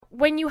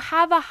when you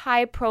have a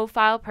high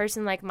profile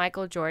person like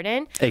Michael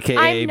Jordan,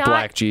 AKA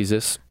Black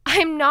Jesus.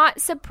 I'm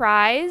not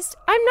surprised.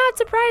 I'm not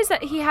surprised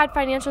that he had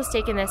financial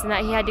stake in this and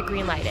that he had to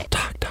greenlight it.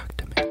 Talk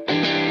to me.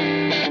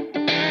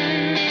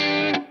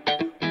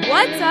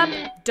 What's up,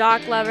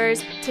 doc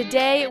lovers?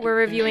 Today we're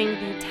reviewing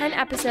the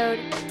 10-episode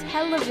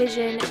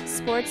television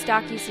sports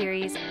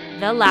docuseries,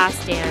 The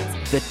Last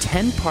Dance. The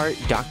 10-part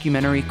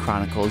documentary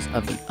chronicles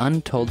of the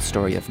untold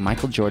story of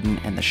Michael Jordan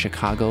and the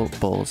Chicago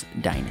Bulls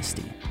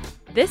dynasty.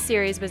 This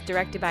series was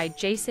directed by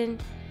Jason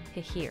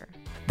Hehir.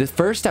 The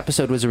first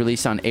episode was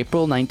released on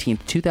April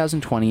 19th,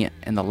 2020,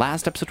 and the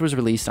last episode was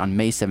released on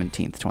May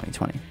 17th,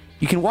 2020.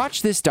 You can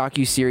watch this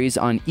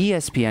docuseries on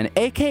ESPN,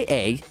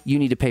 aka you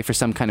need to pay for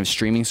some kind of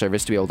streaming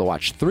service to be able to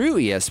watch through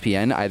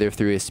ESPN, either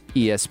through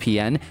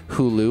ESPN,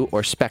 Hulu,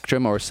 or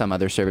Spectrum, or some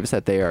other service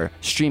that they are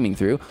streaming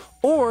through.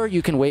 Or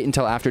you can wait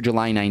until after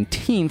July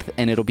 19th,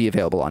 and it'll be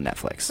available on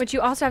Netflix. Which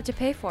you also have to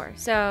pay for,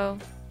 so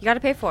you got to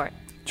pay for it.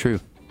 True.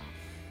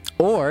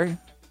 Or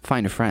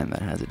find a friend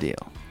that has a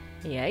deal.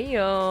 Yeah,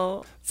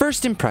 yo.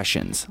 First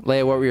impressions.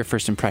 Leah, what were your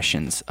first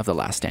impressions of The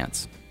Last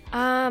Dance?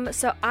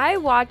 So I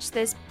watched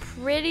this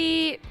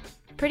pretty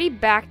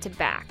back to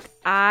back.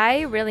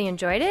 I really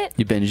enjoyed it.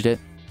 You binged it?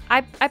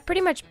 I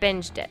pretty much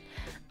binged it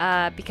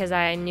because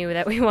I knew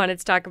that we wanted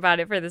to talk about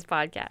it for this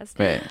podcast.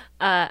 Right.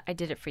 I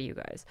did it for you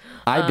guys.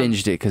 I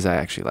binged it because I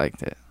actually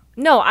liked it.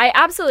 No, I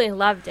absolutely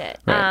loved it.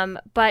 Right.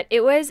 But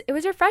it was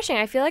refreshing.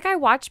 I feel like I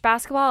watched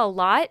basketball a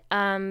lot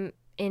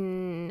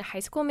in high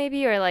school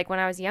maybe, or like when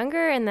I was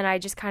younger, and then I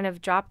just kind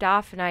of dropped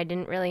off and I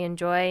didn't really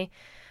enjoy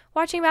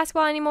watching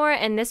basketball anymore.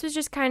 And this was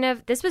just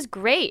this was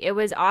great. It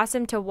was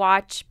awesome to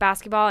watch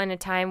basketball in a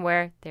time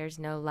where there's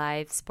no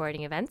live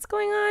sporting events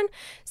going on.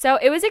 So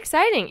it was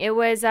exciting. It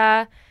was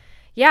I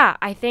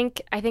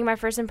think my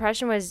first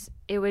impression was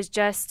it was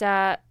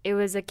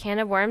a can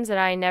of worms that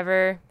I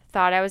never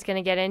thought I was going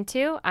to get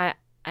into. I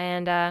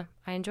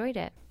enjoyed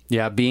it.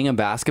 Yeah, being a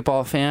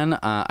basketball fan,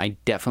 I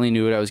definitely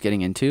knew what I was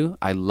getting into.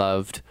 I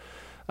loved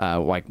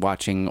like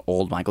watching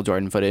old Michael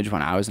Jordan footage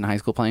when I was in high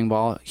school playing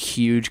ball.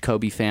 Huge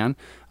Kobe fan.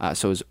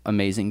 So it was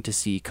amazing to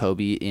see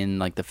Kobe in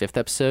like the 5th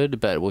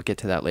episode, but we'll get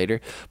to that later.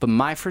 But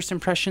my first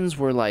impressions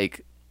were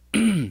like,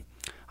 I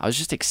was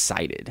just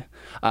excited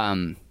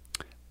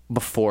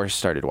before I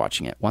started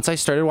watching it. Once I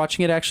started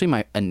watching it, actually,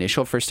 my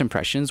initial first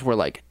impressions were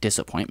like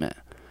disappointment.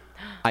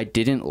 I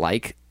didn't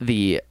like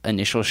the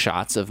initial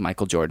shots of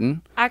Michael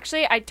Jordan.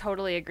 Actually, I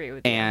totally agree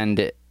with you.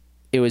 And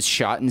it was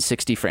shot in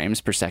 60 frames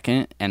per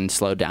second and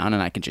slowed down,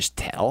 and I could just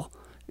tell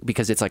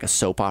because it's like a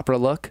soap opera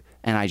look,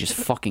 and I just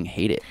fucking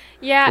hate it.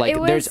 Yeah, like, it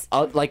was...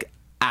 There's like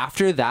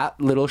after that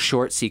little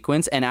short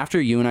sequence, and after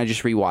you and I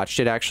just rewatched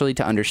it actually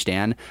to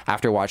understand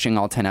after watching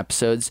all 10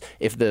 episodes,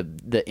 if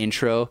the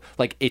intro,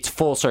 like it's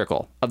full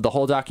circle of the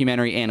whole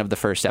documentary and of the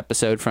first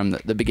episode from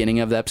the beginning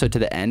of the episode to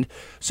the end.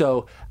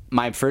 So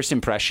my first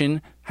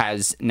impression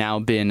has now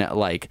been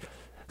like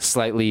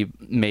slightly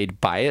made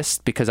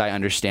biased because I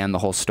understand the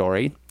whole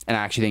story, and I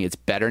actually think it's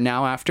better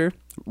now after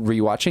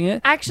rewatching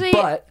it. Actually,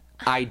 but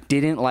I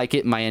didn't like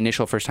it my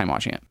initial first time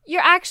watching it.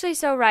 You're actually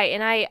so right,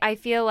 and I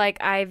feel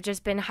like I've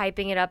just been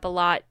hyping it up a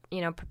lot,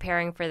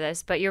 preparing for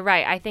this. But you're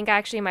right. I think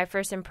actually my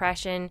first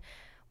impression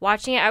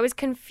watching it, I was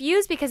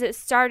confused because it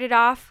started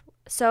off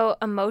so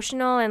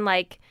emotional and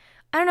like,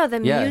 I don't know, the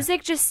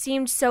music just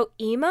seemed so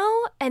emo,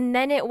 and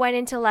then it went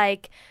into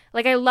like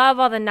I love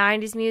all the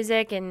 90s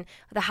music and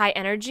the high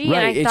energy,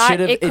 right. And I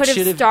thought it could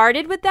have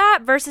started with that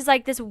versus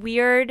like this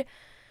weird,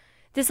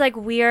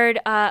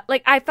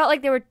 like I felt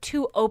like there were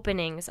two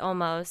openings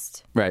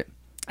almost. Right.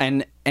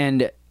 And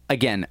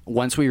again,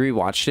 once we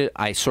rewatched it,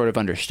 I sort of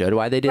understood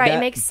why they did that. Right, it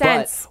makes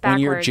sense But when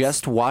you're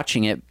just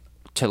watching it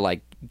to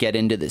like get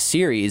into the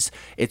series,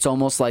 it's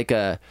almost like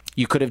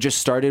you could have just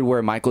started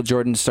where Michael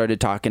Jordan started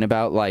talking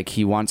about like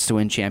he wants to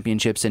win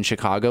championships in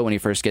Chicago when he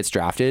first gets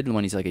drafted,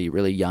 when he's like a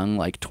really young,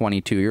 like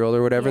 22-year-old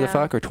or whatever the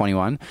fuck, or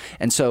 21.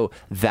 And so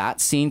that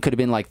scene could have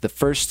been like the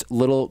first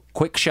little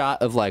quick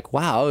shot of like,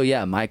 wow,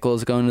 yeah,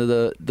 Michael's going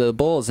to the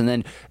Bulls, and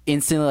then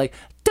instantly like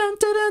dun,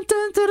 dun, dun,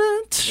 dun, dun,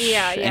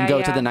 dun, and go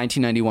to the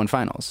 1991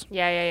 finals.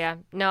 Yeah.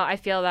 No, I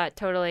feel that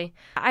totally.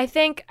 I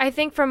think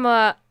from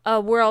a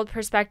world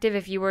perspective,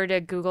 if you were to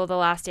Google The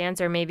Last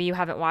Dance, or maybe you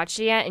haven't watched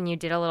it yet and you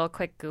did a little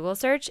quick Google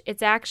search,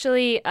 it's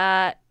actually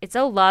it's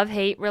a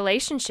love-hate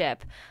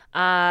relationship.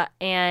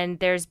 And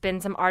there's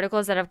been some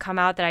articles that have come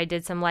out that I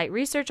did some light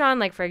research on.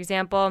 Like, for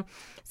example,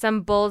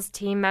 some Bulls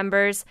team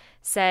members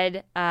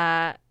said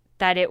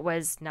that it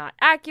was not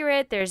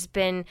accurate. There's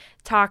been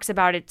talks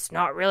about it's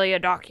not really a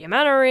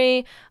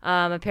documentary.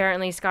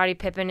 Apparently, Scottie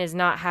Pippen is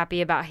not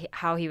happy about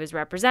how he was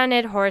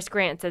represented. Horace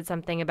Grant said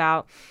something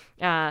about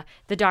the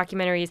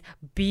documentary's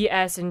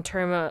BS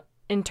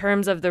in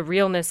terms of the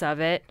realness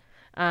of it.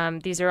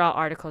 These are all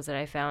articles that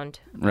I found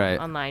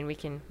online. We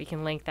can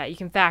link that. You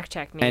can fact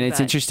check me. And it's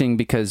interesting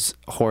because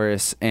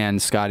Horace and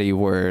Scottie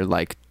were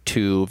like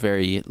two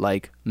very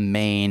like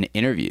main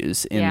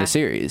interviews in the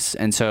series.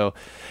 And so,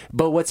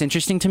 but what's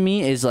interesting to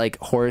me is like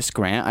Horace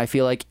Grant, I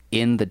feel like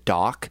in the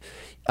doc,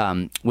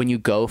 when you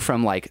go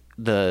from like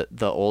the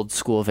old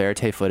school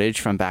verite footage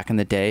from back in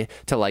the day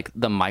to like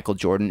the Michael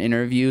Jordan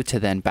interview to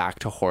then back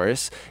to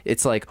Horace,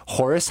 it's like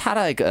Horace had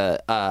like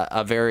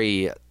a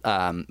very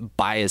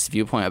biased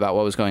viewpoint about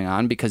what was going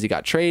on because he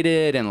got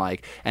traded and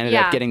like ended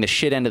up getting the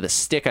shit end of the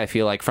stick, I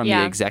feel like, from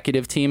the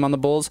executive team on the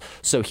Bulls.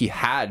 So he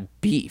had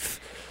beef.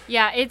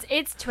 Yeah,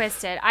 it's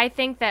twisted. I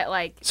think that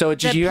like so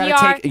you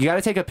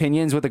gotta take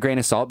opinions with a grain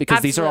of salt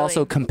because these are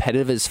also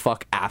competitive as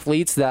fuck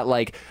athletes that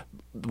like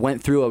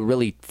went through a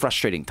really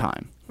frustrating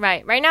time.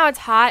 Right now it's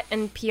hot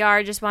and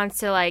PR just wants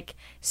to like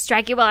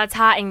strike it while it's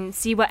hot and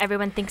see what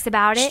everyone thinks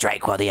about it.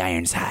 Strike while the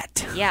iron's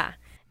hot. Yeah,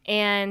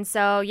 and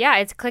so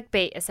it's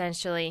clickbait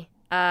essentially.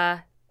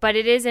 But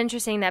it is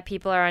interesting that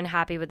people are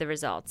unhappy with the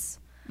results.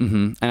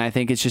 Mm-hmm. And I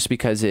think it's just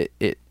because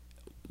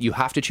you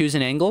have to choose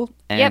an angle,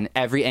 and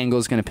every angle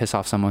is going to piss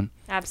off someone.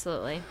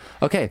 Absolutely.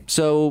 Okay,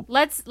 so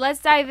let's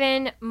dive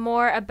in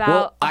more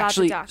about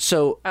actually, the doc.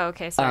 So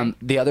okay, sorry.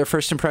 The other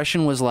first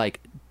impression was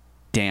like,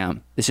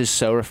 damn, this is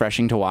so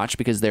refreshing to watch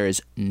because there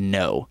is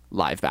no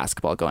live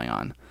basketball going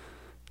on.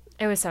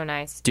 It was so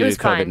nice. Due to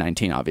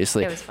COVID-19,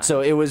 obviously. It was fun.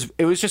 So it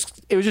was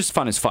just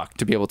fun as fuck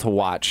to be able to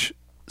watch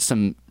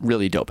some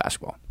really dope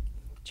basketball.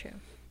 True.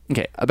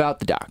 Okay, about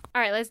the doc.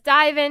 All right, let's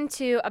dive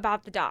into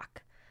about the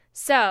doc.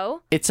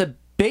 So it's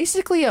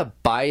basically a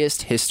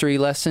biased history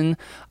lesson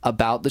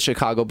about the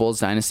Chicago Bulls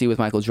dynasty with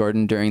Michael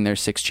Jordan during their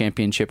 6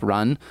 championship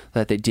run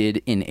that they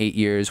did in 8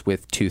 years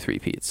with 2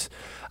 three-peats,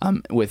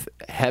 with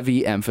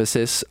heavy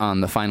emphasis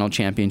on the final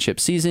championship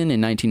season in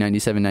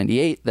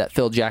 1997-98 that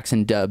Phil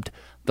Jackson dubbed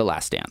The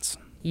Last Dance.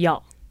 Yeah.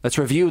 Let's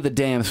review the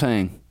damn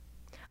thing.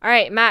 All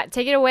right, Matt,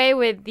 take it away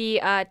with the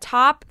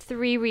top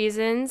 3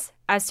 reasons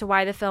as to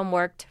why the film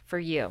worked for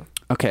you.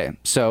 Okay,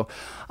 so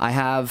I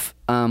have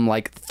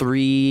like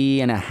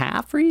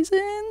 3.5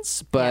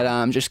 reasons, but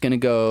I'm just going to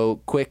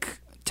go quick,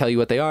 tell you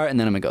what they are, and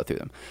then I'm going to go through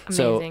them.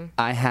 Amazing. So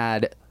I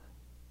had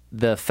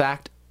the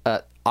fact,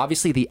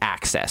 obviously the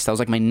access. That was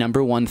like my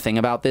number one thing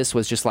about this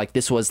was just like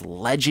this was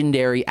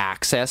legendary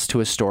access to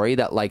a story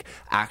that like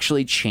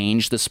actually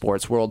changed the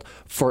sports world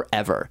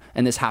forever.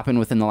 And this happened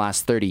within the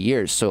last 30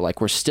 years. So like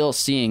we're still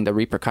seeing the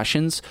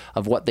repercussions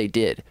of what they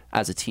did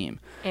as a team.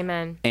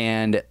 Amen.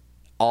 And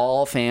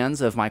all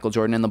fans of Michael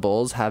Jordan and the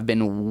Bulls have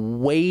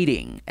been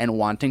waiting and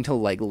wanting to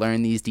like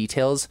learn these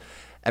details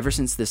ever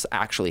since this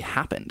actually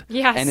happened.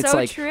 Yeah, and it's so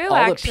like true,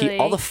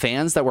 all the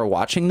fans that were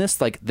watching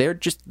this, like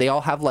they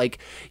all have like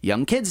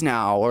young kids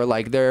now, or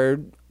like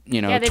they're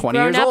 20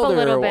 years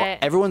older.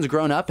 Everyone's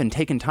grown up and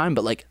taken time,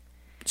 but like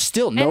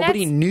still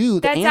nobody knew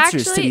the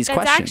answers to these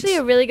questions. That's actually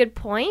a really good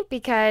point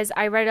because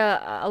I read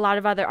a lot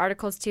of other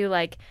articles too,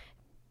 like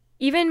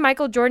even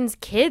Michael Jordan's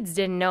kids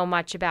didn't know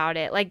much about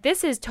it. Like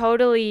this is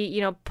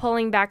totally,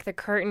 pulling back the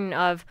curtain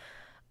of,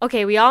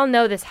 okay, we all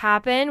know this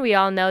happened. We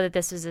all know that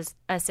this was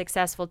a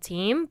successful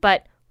team,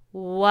 but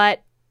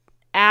what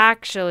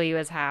actually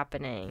was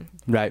happening?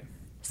 Right.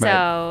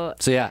 So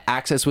yeah,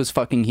 access was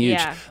fucking huge.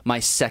 Yeah.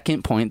 My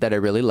second point that I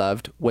really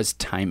loved was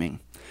timing.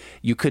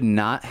 You could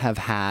not have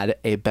had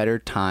a better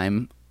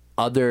time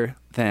other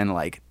than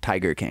like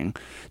Tiger King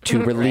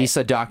to release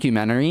a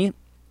documentary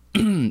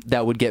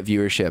that would get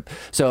viewership.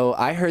 So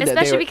I heard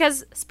especially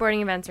because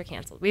sporting events are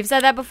canceled. We've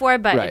said that before,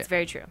 but it's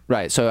very true.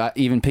 Right. So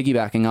even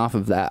piggybacking off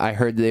of that, I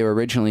heard they were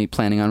originally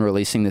planning on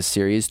releasing this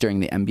series during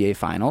the NBA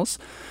Finals.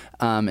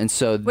 And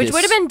so which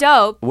would have been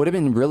dope. Would have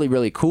been really,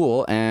 really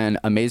cool and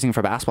amazing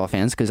for basketball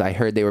fans because I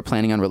heard they were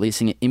planning on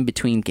releasing it in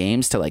between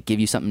games to like give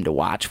you something to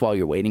watch while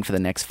you're waiting for the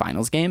next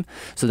finals game.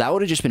 So that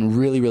would have just been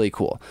really, really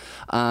cool.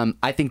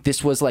 I think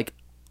this was like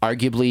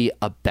arguably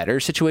a better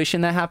situation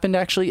that happened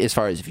actually as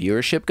far as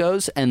viewership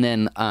goes, and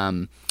then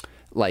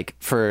like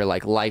for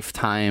like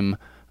lifetime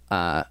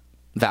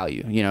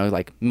value,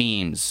 like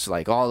memes,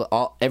 like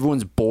all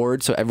everyone's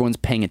bored, so everyone's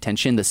paying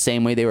attention the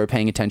same way they were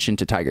paying attention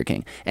to Tiger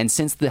King. And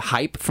since the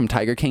hype from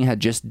Tiger King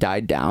had just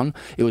died down,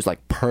 it was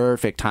like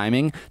perfect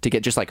timing to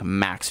get just like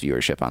max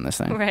viewership on this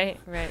thing. Right.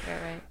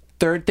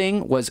 Third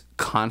thing was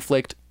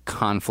conflict.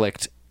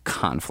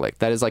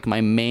 That is like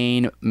my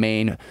main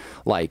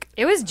like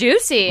it was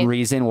juicy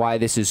reason why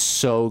this is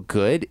so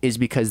good is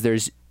because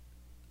there's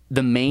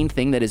the main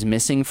thing that is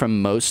missing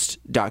from most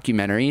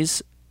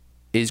documentaries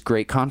is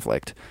great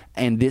conflict.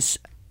 And this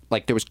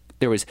like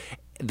there was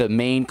the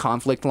main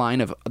conflict line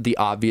of the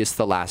obvious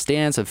The Last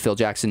Dance of Phil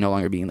Jackson no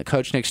longer being the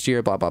coach next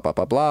year, blah blah blah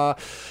blah blah,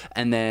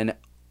 and then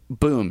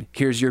boom,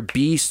 here's your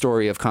B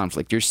story of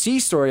conflict, your C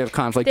story of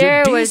conflict,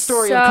 your D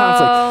story of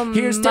conflict.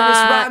 Here's Dennis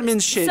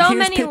Rodman's shit. So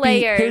here's many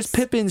layers. Here's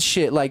Pippen's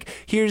shit. Like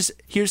here's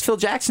Phil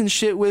Jackson's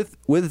shit with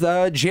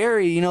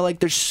Jerry. Like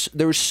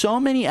there were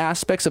so many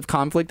aspects of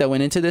conflict that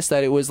went into this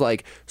that it was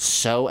like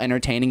so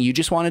entertaining. You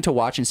just wanted to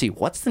watch and see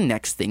what's the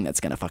next thing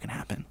that's gonna fucking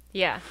happen.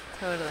 Yeah,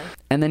 totally.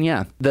 And then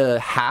the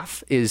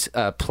half is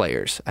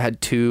players. I had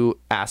 2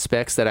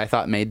 aspects that I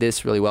thought made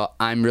this really well.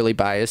 I'm really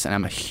biased and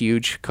I'm a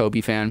huge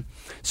Kobe fan.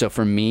 So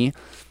for me,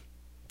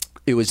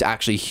 it was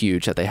actually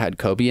huge that they had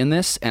Kobe in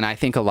this. And I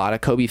think a lot of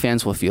Kobe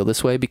fans will feel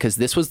this way because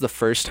this was the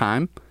first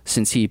time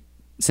since he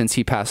since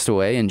he passed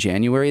away in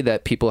January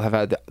that people have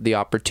had the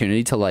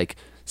opportunity to like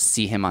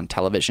see him on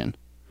television,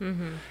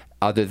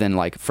 other than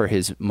like for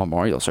his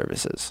memorial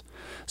services.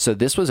 So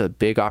this was a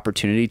big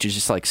opportunity to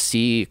just like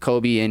see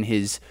Kobe in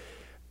his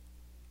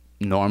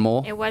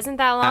normal. It wasn't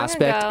that long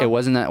aspect. ago. It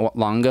wasn't that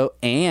long ago,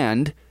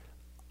 and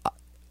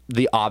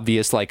the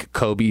obvious like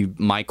Kobe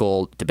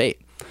Michael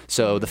debate.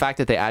 So the fact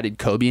that they added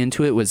Kobe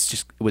into it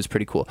was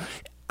pretty cool.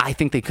 I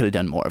think they could have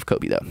done more of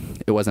Kobe though.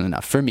 It wasn't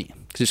enough for me,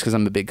 just because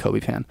I'm a big Kobe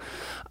fan.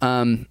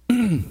 And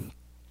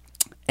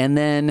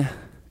then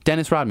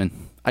Dennis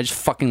Rodman. I just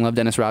fucking love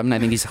Dennis Rodman. I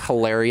think he's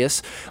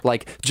hilarious.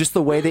 Like just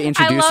the way they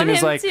introduce him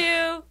is like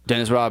too.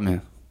 Dennis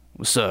Rodman.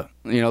 What's up?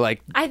 You know,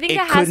 like I think it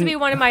has to be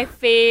one of my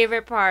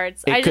favorite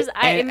parts.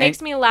 It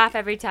makes me laugh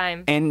every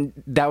time. And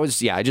that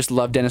was I just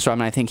love Dennis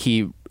Rodman. I think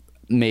he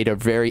made a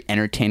very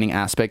entertaining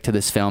aspect to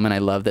this film, and I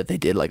love that they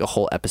did like a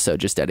whole episode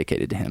just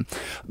dedicated to him.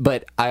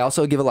 But I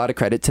also give a lot of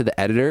credit to the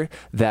editor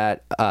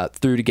that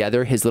threw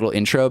together his little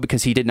intro,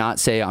 because he did not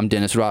say, "I'm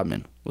Dennis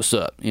Rodman. What's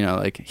up?" You know,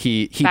 like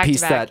he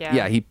pieced that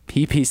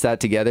he pieced that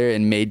together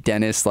and made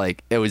Dennis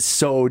like, it was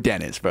so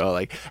Dennis, bro.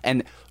 Like,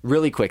 and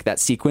really quick, that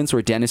sequence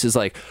where Dennis is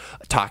like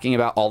talking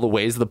about all the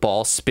ways the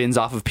ball spins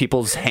off of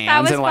people's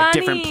hands and like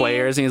different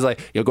players, and he's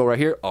like, "You'll go right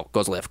here, oh,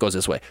 goes left, goes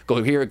this way,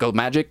 go here, go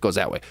Magic, goes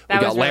that way, we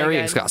got Larry,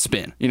 it's got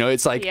spin." You know,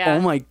 it's like, oh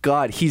my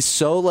god, he's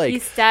so like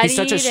he's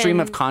such a stream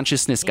of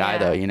consciousness guy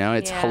though, you know.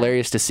 It's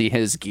hilarious to see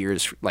his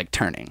gears like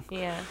turning.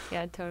 Yeah,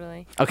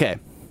 totally. Okay,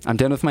 I'm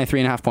done with my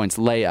 3.5 points.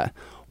 Leia,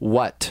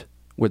 what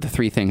were the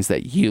 3 things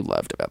that you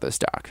loved about this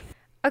doc?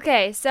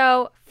 Okay,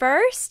 so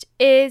first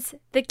is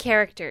the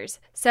characters.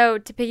 So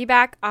to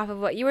piggyback off of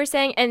what you were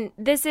saying, and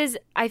this is,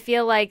 I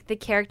feel like the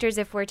characters,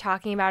 if we're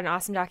talking about an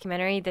awesome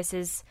documentary, this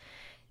is,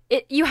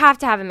 you have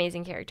to have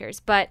amazing characters.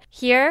 But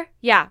here,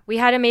 we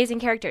had amazing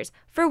characters.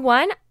 For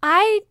one,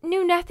 I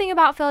knew nothing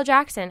about Phil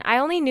Jackson. I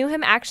only knew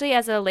him actually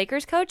as a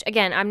Lakers coach.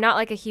 Again, I'm not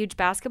like a huge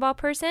basketball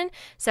person,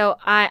 so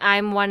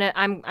I'm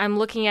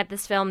looking at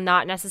this film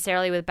not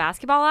necessarily with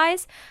basketball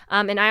eyes.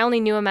 And I only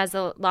knew him as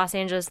the Los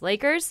Angeles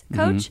Lakers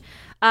coach.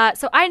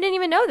 So I didn't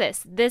even know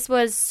this. This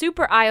was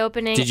super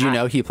eye-opening. Did you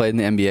know he played in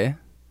the NBA?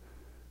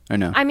 Or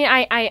no? I mean,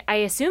 I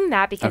assume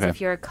that because if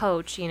you're a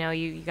coach, you know,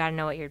 you got to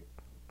know what you're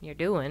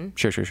doing.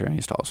 Sure.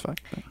 He's tall as fuck.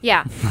 But.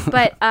 Yeah,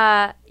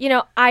 but you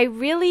know, I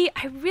really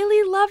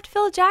loved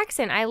Phil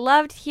Jackson. I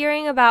loved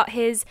hearing about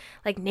his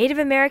like Native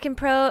American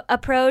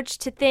approach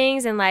to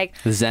things, and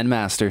like the Zen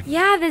master.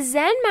 Yeah, the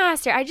Zen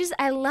master.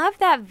 I love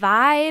that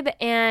vibe,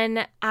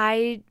 and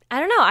I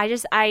don't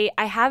know. I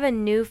have a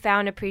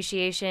newfound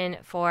appreciation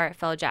for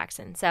Phil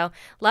Jackson. So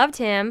loved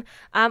him.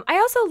 I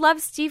also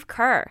love Steve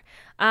Kerr.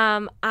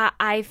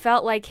 I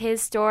felt like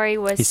his story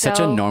was He's such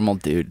a normal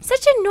dude.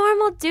 Such a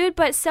normal dude,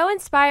 but so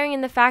inspiring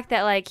in the fact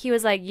that like he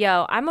was like,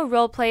 "Yo, I'm a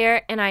role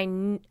player, and I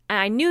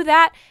knew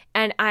that,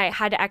 and I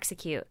had to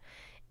execute."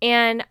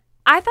 And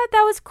I thought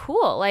that was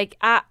cool. Like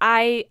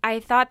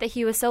I thought that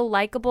he was so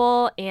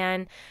likable,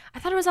 and I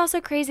thought it was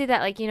also crazy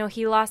that like, you know,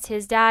 he lost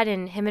his dad,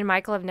 and him and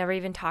Michael have never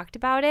even talked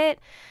about it.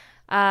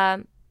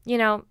 You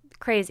know,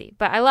 crazy.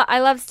 But I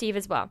love Steve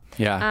as well.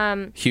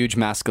 Yeah. Huge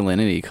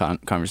masculinity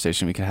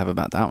conversation we could have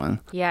about that one.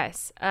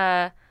 Yes.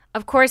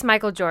 Of course,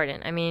 Michael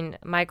Jordan. I mean,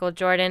 Michael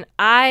Jordan.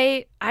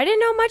 I didn't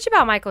know much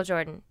about Michael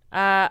Jordan.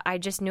 I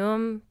just knew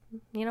him,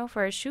 you know,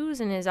 for his shoes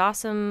and his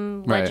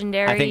awesome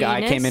legendary. I think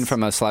I came in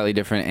from a slightly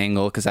different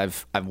angle because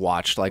I've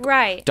watched like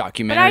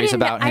documentaries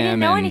about him. I didn't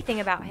know anything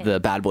about him.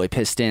 The Bad Boy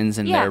Pistons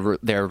and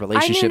their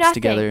relationships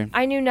together.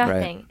 I knew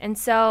nothing, right. And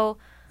so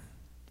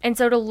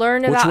to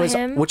learn about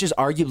him, which is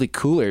arguably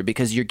cooler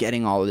because you're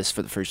getting all of this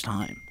for the first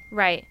time.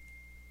 Right.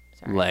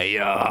 Sorry.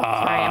 Leah.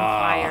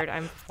 Sorry,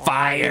 I'm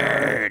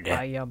fired.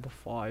 I am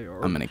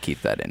fired. I'm gonna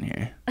keep that in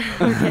here.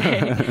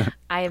 Okay.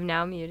 I have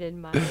now muted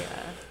my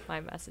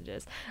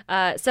messages.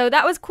 So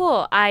that was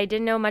cool. I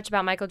didn't know much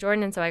about Michael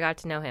Jordan, and so I got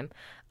to know him.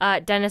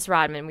 Dennis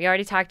Rodman. We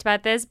already talked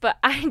about this, but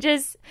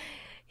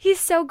he's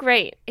so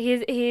great.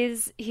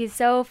 He's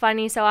so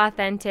funny, so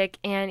authentic,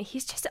 and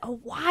he's just a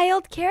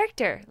wild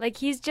character.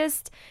 Like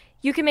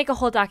you can make a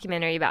whole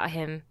documentary about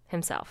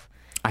himself.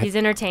 He's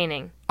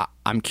entertaining.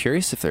 I'm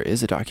curious if there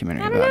is a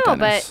documentary about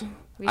Dennis. But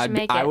we should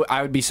make it.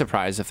 I would be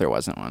surprised if there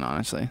wasn't one,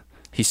 honestly.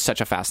 He's such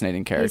a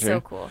fascinating character. He's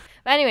so cool.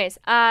 But anyways,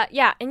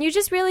 and you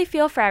just really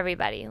feel for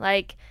everybody.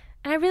 Like,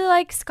 and I really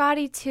like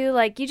Scottie too.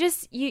 Like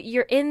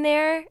you're in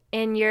there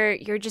and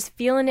you're just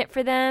feeling it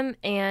for them,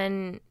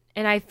 and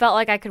I felt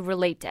like I could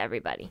relate to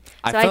everybody.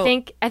 So I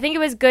think it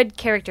was good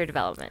character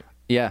development.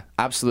 Yeah,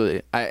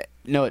 absolutely.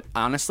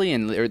 Honestly,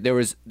 and there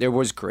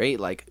was great.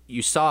 Like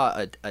you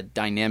saw a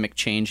dynamic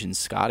change in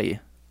Scottie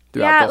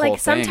throughout the whole thing.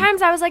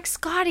 Sometimes I was like,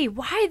 Scottie,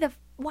 why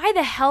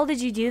the hell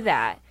did you do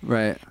that?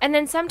 Right. And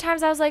then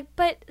sometimes I was like,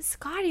 but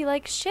Scottie,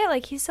 like shit,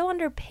 like he's so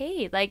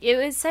underpaid. Like it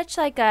was such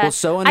like a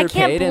so underpaid.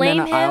 I can't blame and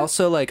then him. I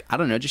also like, I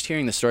don't know, just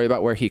hearing the story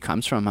about where he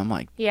comes from, I'm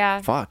like,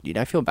 fuck, dude,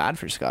 I feel bad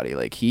for Scottie.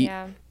 Like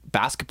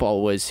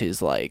basketball was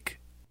his like.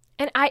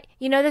 And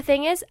the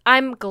thing is,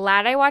 I'm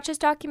glad I watched this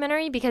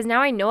documentary because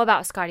now I know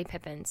about Scottie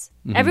Pippens.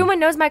 Mm-hmm. Everyone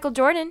knows Michael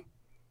Jordan.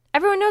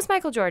 Everyone knows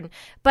Michael Jordan.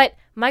 But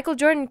Michael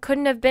Jordan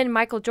couldn't have been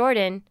Michael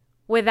Jordan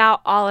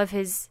without all of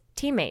his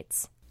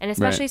teammates, and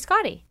especially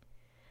Scottie.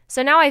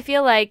 So now I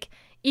feel like,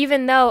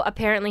 even though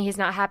apparently he's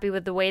not happy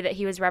with the way that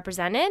he was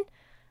represented,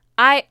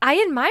 I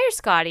admire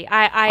Scottie.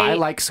 I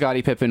like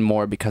Scottie Pippen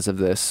more because of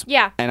this.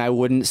 Yeah. And I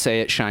wouldn't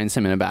say it shines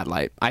him in a bad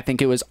light. I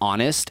think it was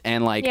honest,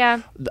 and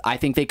I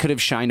think they could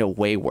have shined a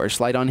way worse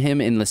light on him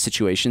in the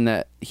situation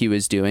that he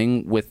was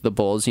doing with the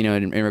Bulls,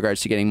 in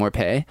regards to getting more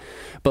pay.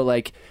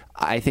 But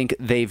I think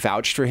they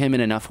vouched for him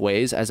in enough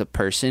ways as a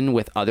person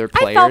with other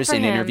players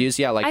in interviews.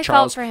 Yeah, I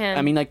Charles. Felt for him.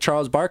 I mean,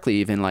 Charles Barkley,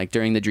 even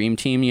during the Dream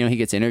Team, he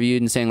gets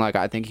interviewed and saying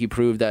I think he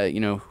proved that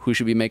who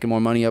should be making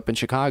more money up in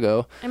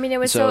Chicago. I mean, it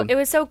was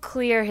so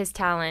clear his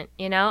talent.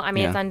 I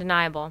mean, it's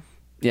undeniable.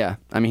 Yeah,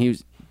 I mean, he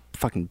was a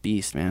fucking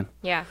beast, man.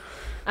 Yeah.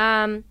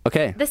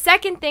 Okay. The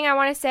second thing I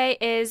want to say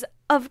is,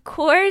 of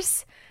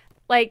course,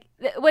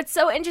 what's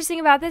so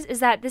interesting about this is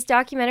that this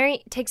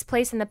documentary takes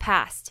place in the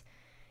past,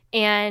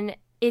 and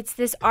it's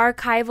this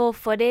archival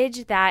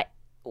footage that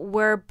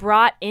we're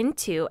brought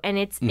into, and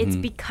it's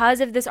because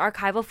of this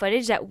archival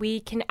footage that we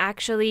can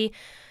actually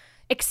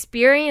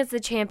experience the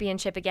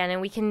championship again,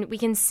 and we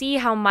can see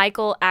how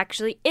Michael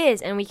actually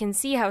is, and we can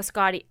see how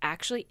Scottie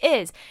actually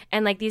is,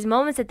 and these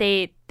moments that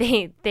they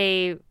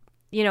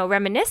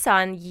reminisce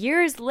on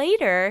years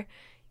later,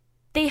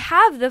 they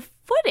have the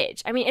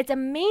footage. I mean, it's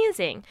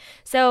amazing.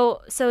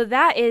 So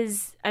that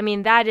is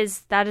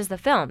the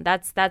film.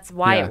 That's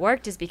why it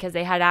worked, is because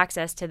they had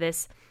access to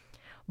this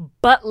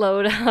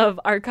buttload of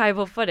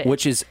archival footage.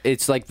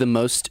 It's the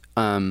most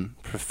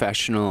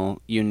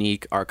professional,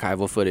 unique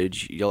archival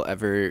footage you'll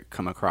ever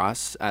come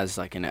across as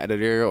an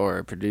editor or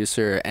a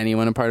producer or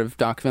anyone a part of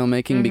doc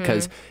filmmaking,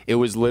 because it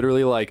was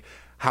literally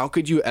how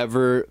could you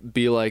ever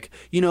be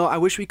I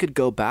wish we could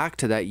go back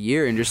to that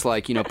year and just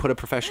put a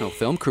professional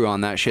film crew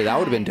on that shit. That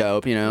would have been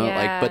dope,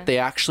 but they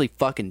actually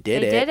fucking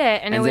did it. They did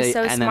it, and it was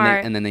so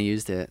smart. And then they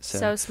used it.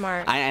 So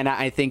smart.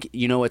 I think,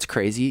 what's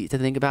crazy to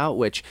think about,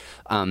 which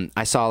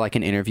I saw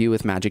an interview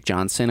with Magic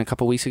Johnson a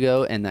couple weeks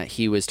ago, and that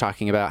he was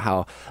talking about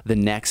how the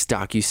next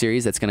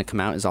docuseries that's going to come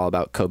out is all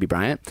about Kobe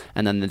Bryant,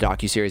 and then the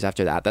docuseries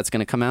after that that's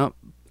going to come out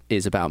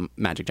is about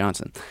Magic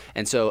Johnson.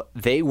 And so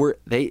they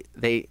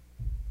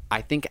I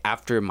think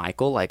after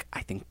Michael, I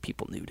think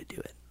people knew to do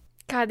it.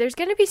 God, there's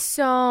going to be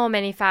so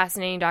many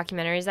fascinating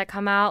documentaries that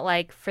come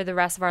out for the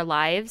rest of our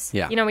lives.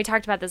 Yeah. We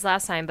talked about this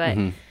last time, but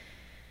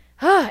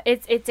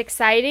it's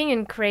exciting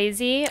and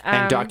crazy.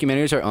 And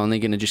documentaries are only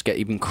going to just get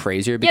even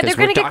crazier because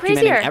we're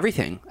documenting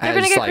everything. They're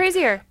going to get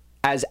crazier.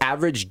 As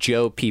average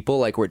Joe people,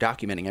 we're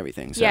documenting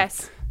everything. So.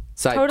 Yes.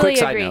 Quick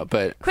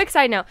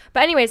side note.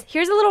 But anyways,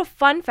 here's a little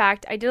fun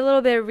fact. I did a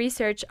little bit of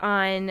research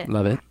on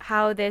Love it.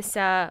 how this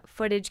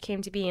footage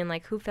came to be and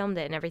who filmed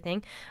it and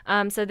everything.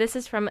 So this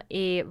is from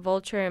a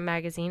Vulture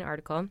magazine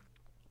article.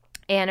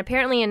 And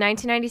apparently in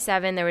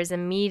 1997, there was a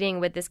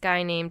meeting with this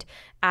guy named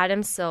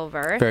Adam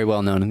Silver. Very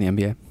well known in the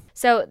NBA.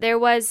 So there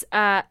was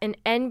an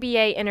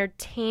NBA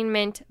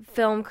entertainment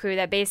film crew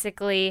that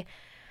basically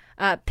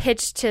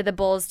pitched to the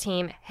Bulls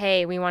team,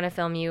 hey, we want to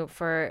film you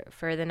for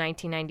the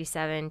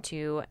 1997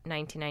 to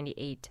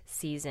 1998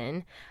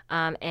 season.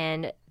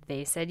 And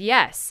they said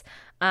yes.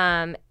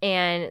 And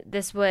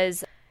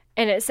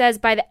it says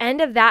by the end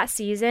of that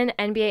season,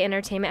 NBA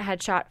Entertainment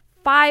had shot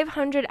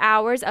 500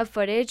 hours of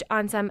footage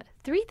on some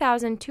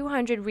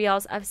 3,200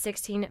 reels of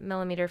 16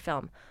 millimeter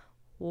film.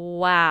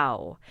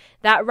 Wow.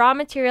 That raw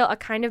material, a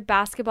kind of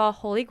basketball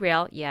holy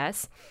grail,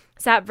 yes,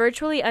 sat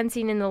virtually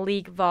unseen in the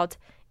league vault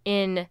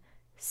in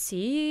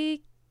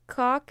Secaucus,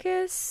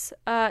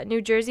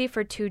 New Jersey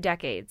for 2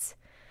 decades.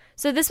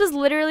 So this was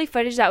literally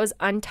footage that was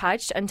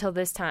untouched until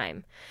this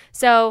time.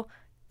 So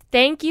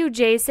thank you,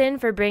 Jason,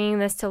 for bringing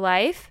this to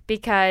life,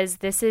 because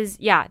this is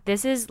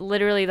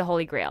literally the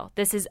holy grail.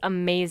 This is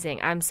amazing.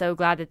 I'm so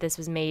glad that this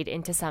was made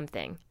into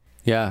something.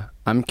 Yeah.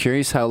 I'm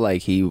curious how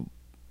he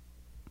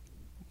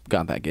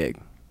got that gig.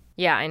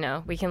 Yeah, I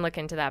know. We can look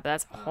into that, but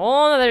that's a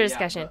whole other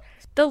discussion.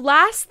 The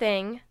last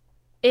thing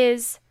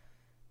is,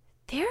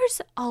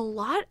 there's a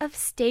lot of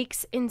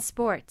stakes in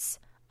sports.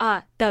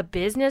 The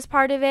business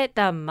part of it,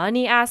 the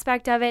money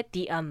aspect of it,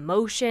 the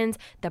emotions,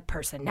 the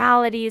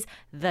personalities,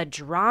 the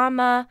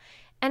drama.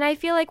 And I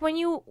feel like when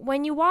you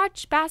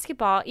watch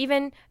basketball,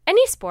 even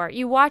any sport,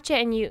 you watch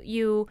it and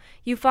you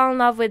fall in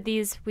love with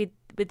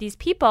these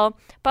people,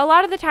 but a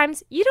lot of the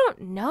times you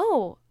don't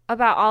know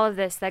about all of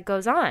this that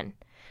goes on.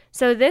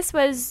 So this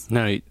was...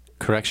 No,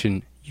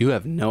 correction, you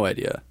have no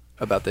idea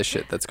about this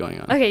shit that's going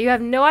on. Okay, you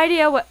have no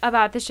idea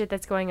about the shit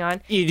that's going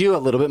on. You do a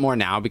little bit more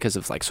now because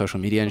of social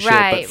media and shit,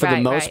 but for the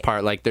most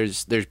part,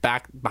 there's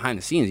behind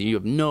the scenes, you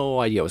have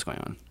no idea what's going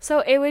on. So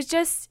it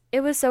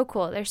was so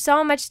cool. There's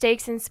so much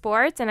stakes in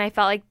sports, and I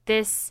felt like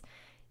this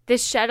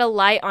shed a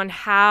light on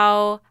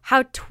how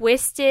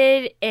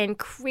twisted and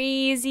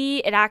crazy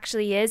it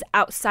actually is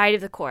outside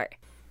of the court.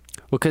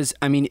 Well, because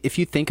if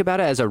you think about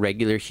it as a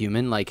regular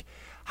human,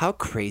 how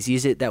crazy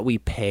is it that we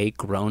pay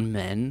grown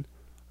men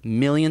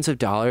millions of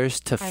dollars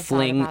to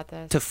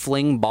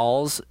fling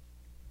balls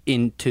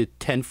into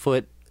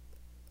 10-foot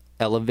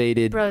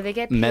elevated Bro, they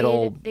get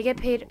metal paid. They get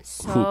paid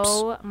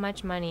so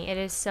much money. It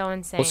is so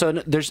insane. Well, so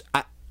there's,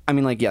 I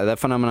mean, like, yeah, that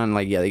phenomenon,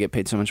 like, yeah, they get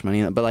paid so much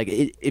money, but like,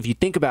 if you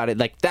think about it,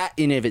 like, that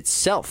in of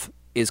itself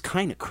is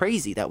kind of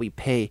crazy that we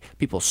pay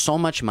people so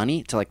much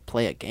money to like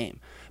play a game,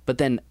 but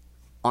then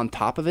on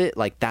top of it,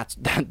 like, that's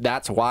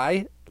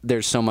why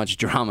there's so much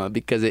drama,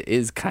 because it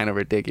is kind of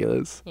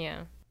ridiculous.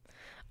 Yeah.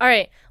 All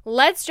right,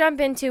 let's jump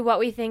into what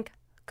we think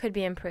could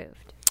be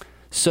improved.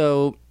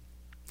 So,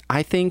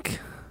 I think,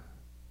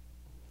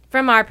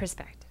 from our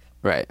perspective,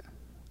 right.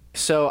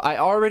 So I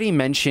already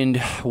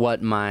mentioned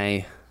what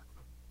my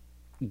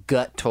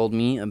gut told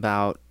me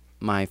about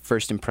my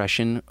first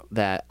impression,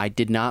 that I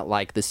did not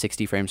like the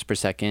 60 frames per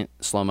second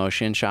slow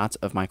motion shots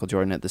of Michael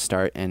Jordan at the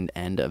start and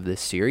end of this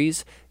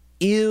series.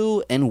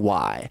 Ew, and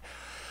why?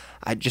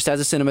 Just as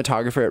a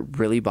cinematographer, it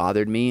really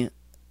bothered me.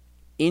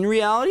 In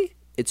reality,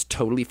 it's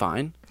totally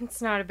fine.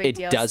 It's not a big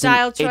deal.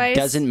 Style choice. It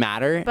doesn't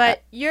matter.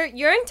 But you're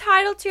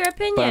entitled to your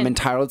opinion. But I'm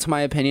entitled to my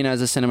opinion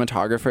as a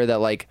cinematographer that,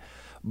 like,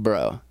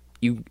 bro,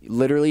 you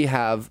literally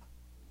have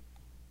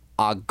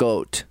a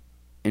goat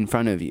in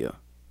front of you.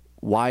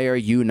 Why are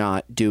you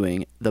not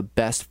doing the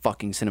best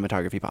fucking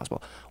cinematography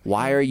possible?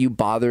 Why are you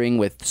bothering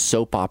with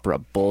soap opera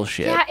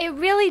bullshit? Yeah, it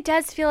really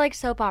does feel like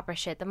soap opera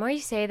shit. The more you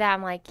say that,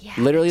 I'm like, yeah,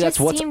 literally, it that's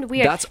just what's seemed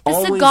weird. That's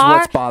always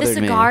what's bothered me.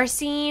 The cigar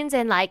scenes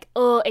and like,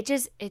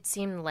 it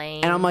seemed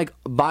lame. And I'm like,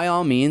 by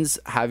all means,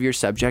 have your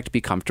subject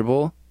be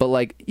comfortable, but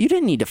like, you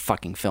didn't need to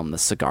fucking film the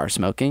cigar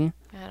smoking.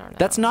 I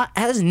don't know.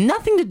 Has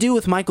nothing to do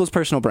with Michael's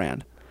personal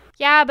brand.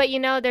 Yeah, but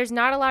there's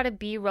not a lot of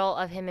B-roll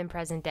of him in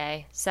present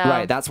day. So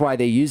right, that's why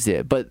they used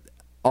it. But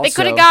also, they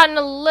could have gotten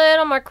a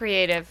little more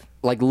creative.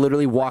 Like,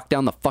 literally walk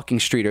down the fucking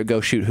street or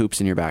go shoot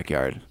hoops in your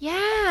backyard. Yeah,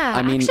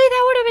 I mean, actually,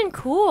 that would have been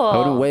cool. That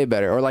would have been way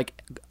better. Or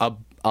like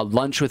a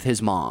lunch with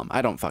his mom.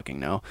 I don't fucking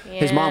know.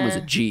 Yeah. His mom was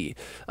a G.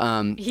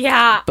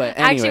 Yeah. But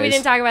anyways, actually, we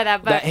didn't talk about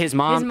that. But his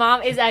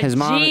mom is a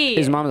G.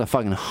 His mom is a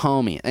fucking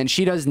homie, and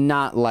she does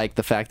not like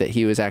the fact that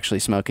he was actually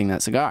smoking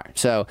that cigar.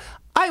 So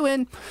I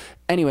win.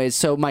 Anyways,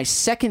 so my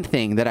second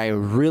thing that I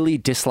really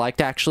disliked,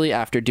 actually,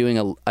 after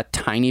doing a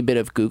tiny bit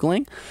of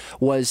Googling,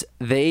 was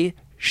they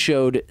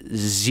showed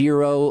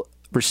zero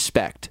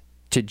respect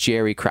to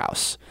Jerry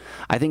Krause.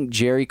 I think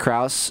Jerry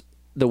Krause,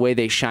 the way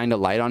they shined a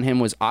light on him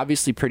was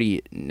obviously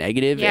pretty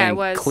negative. Yeah, and it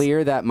was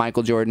clear that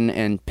Michael Jordan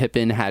and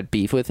Pippen had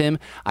beef with him.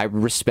 I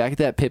respect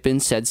that Pippen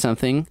said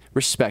something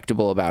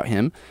respectable about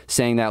him,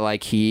 saying that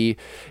like he,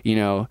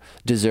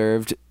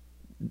 deserved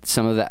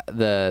some of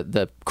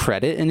the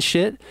credit and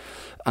shit.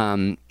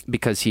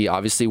 Because he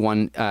obviously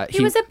won.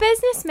 He was a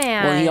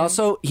businessman.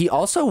 Well, he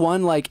also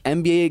won like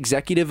NBA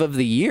Executive of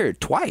the Year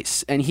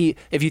twice. And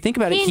if you think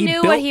about it, he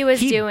knew what he was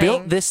doing. He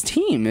built this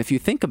team. If you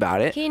think about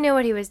it, he knew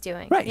what he was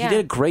doing. Right, yeah. He did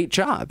a great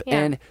job,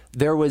 and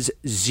there was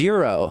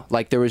zero,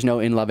 like there was no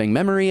in loving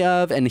memory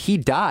of, and he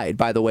died,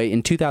 by the way,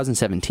 in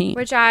 2017,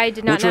 which I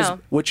did not know.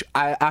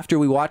 After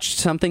we watched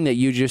something that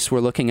you just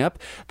were looking up,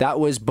 that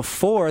was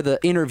before the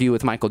interview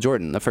with Michael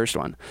Jordan, the first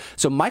one.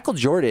 So Michael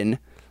Jordan.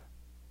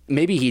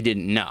 Maybe he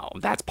didn't know.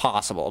 That's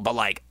possible, but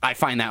like I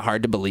find that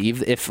hard to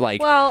believe. If like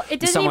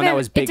someone that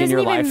was big in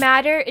your life,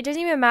 it doesn't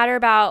even matter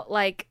about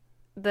like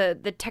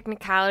the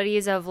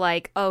technicalities of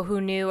like who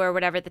knew or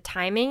whatever, the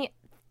timing.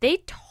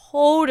 They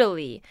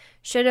totally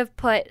should have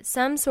put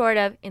some sort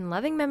of in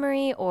loving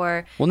memory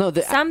or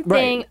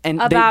something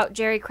about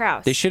Jerry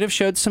Krause. They should have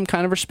showed some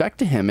kind of respect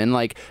to him, and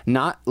like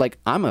not like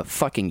I'm a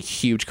fucking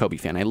huge Kobe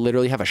fan. I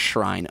literally have a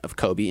shrine of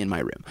Kobe in my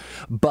room,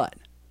 but.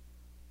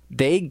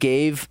 They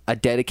gave a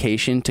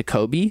dedication to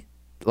Kobe,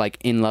 like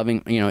in loving,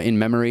 in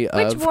memory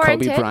of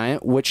Kobe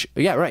Bryant, which,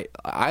 yeah, right.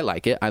 I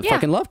like it. I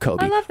fucking love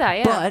Kobe. I love that,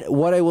 yeah. But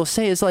what I will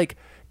say is, like,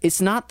 it's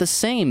not the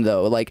same,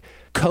 though. Like,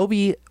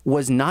 Kobe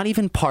was not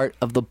even part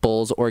of the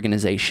Bulls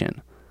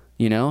organization,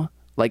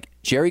 Like,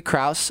 Jerry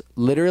Krause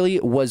literally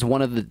was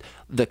one of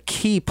the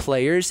key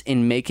players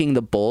in making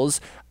the Bulls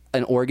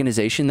an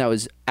organization that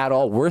was at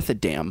all worth a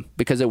damn,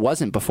 because it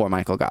wasn't before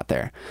Michael got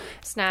there.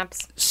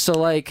 Snaps. So,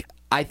 like,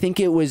 I think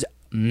it was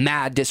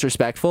mad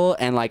disrespectful,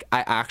 and like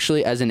I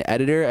actually, as an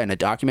editor and a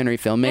documentary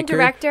filmmaker and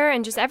director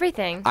and just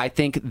everything, I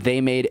think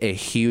they made a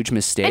huge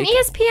mistake, and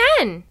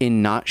ESPN,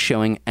 in not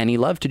showing any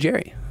love to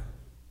Jerry.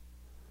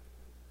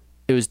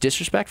 It was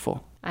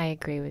disrespectful. I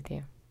agree with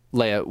you.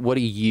 Leah, what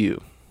do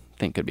you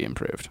think could be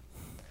improved?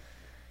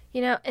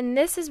 And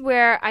this is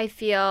where I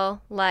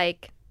feel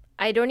like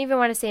I don't even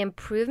want to say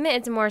improvement,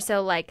 it's more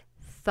so like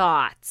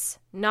thoughts.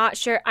 Not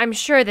sure. I'm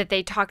sure that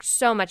they talked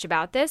so much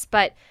about this,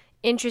 but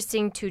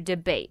interesting to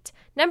debate.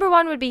 Number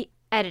one would be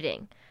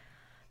editing.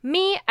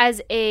 Me,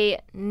 as a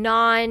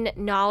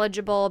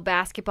non-knowledgeable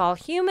basketball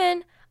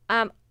human,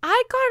 I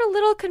got a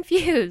little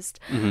confused.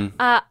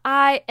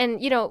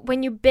 Mm-hmm.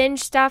 When you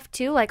binge stuff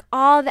too, like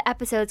all the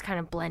episodes kind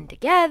of blend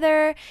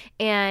together,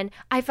 and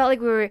I felt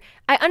like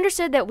I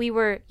understood that we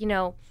were,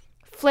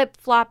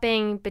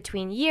 flip-flopping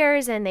between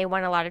years, and they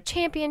won a lot of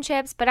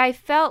championships, but I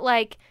felt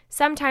like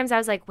sometimes I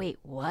was like, wait,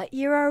 what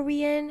year are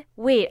we in?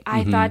 Wait,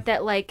 I thought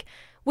that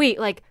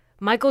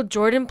Michael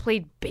Jordan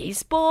played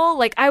baseball?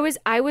 Like I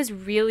was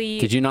really.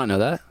 Did you not know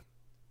that?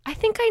 I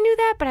think I knew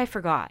that, but I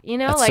forgot, you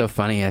know? That's like, so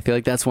funny. I feel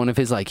like that's one of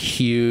his like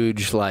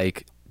huge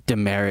like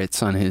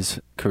demerits on his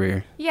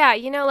career. yeah,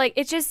 you know, like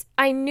it's just,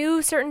 I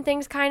knew certain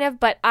things kind of,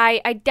 but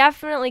I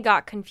definitely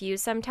got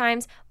confused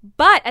sometimes.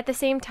 But at the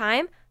same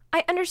time,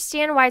 I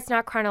understand why it's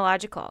not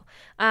chronological,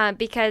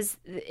 because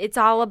it's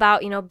all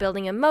about, you know,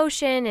 building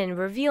emotion and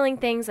revealing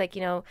things like,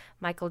 you know,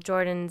 Michael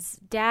Jordan's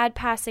dad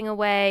passing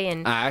away.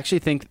 And I actually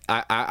think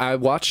I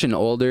watched an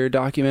older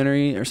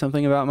documentary or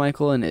something about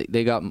Michael, and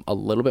they got a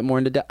little bit more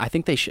into depth. I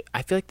think they should.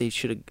 I feel like they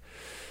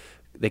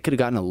could have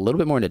gotten a little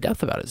bit more into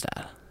depth about his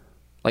dad,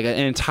 like an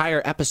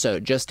entire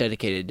episode just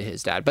dedicated to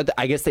his dad. But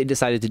I guess they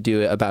decided to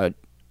do it about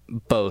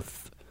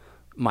both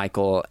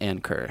Michael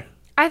and Kerr.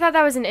 I thought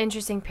that was an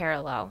interesting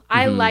parallel.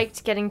 I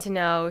liked getting to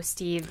know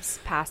Steve's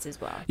past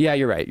as well. Yeah,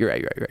 you're right.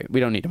 We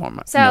don't need to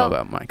know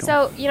about Michael.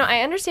 So, you know,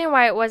 I understand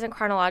why it wasn't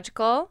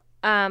chronological.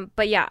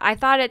 But yeah, I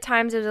thought at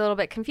times it was a little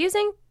bit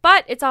confusing,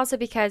 but it's also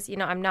because, you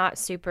know, I'm not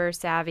super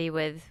savvy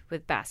with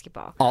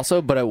basketball.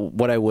 Also, but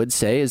what I would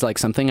say is like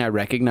something I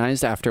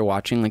recognized after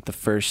watching like the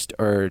first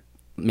or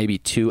maybe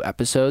 2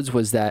 episodes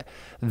was that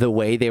the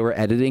way they were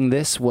editing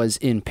this was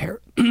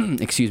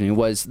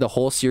was the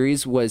whole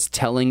series was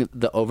telling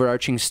the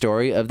overarching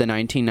story of the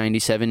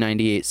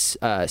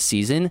 1997-98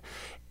 season,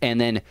 and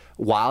then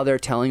while they're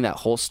telling that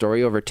whole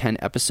story over 10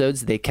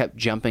 episodes, they kept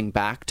jumping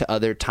back to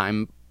other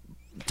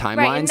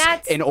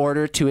timelines in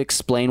order to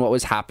explain what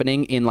was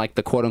happening in like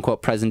the quote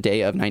unquote present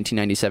day of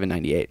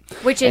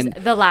 1997-98, which is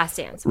The Last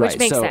Dance, which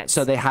makes sense.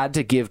 So they had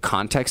to give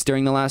context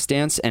during The Last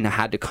Dance and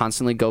had to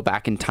constantly go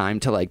back in time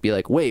to like be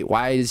like, wait,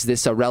 why is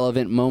this a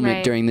relevant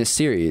moment during this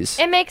series?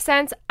 It makes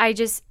sense. I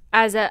just,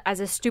 as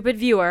a stupid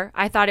viewer,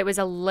 I thought it was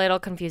a little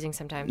confusing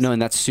sometimes. No,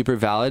 and that's super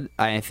valid.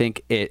 I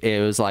think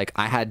it was like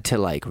I had to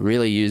like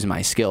really use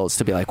my skills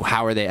to be like,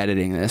 how are they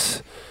editing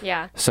this?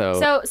 Yeah.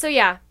 So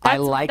yeah. I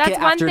like it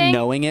after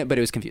knowing it, but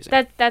it was confusing.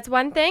 That's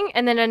one thing.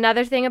 And then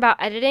another thing about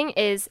editing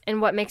is,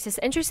 and what makes this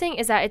interesting,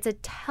 is that it's a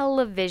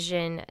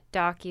television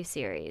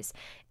docuseries.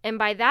 And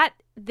by that,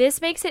 this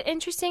makes it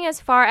interesting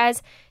as far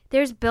as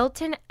there's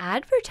built-in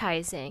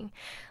advertising.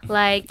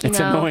 Like, it's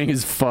annoying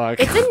as fuck.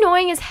 It's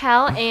annoying as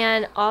hell,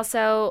 and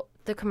also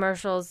the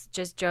commercials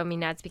just drove me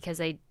nuts because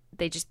they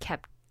just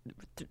kept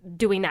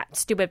doing that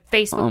stupid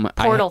Facebook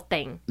portal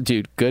thing.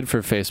 Dude, good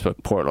for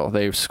Facebook portal.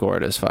 They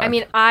scored as fuck. I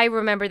mean, I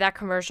remember that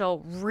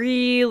commercial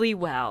really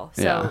well.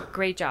 So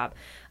great job.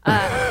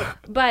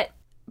 But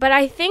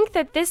I think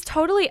that this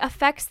totally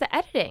affects the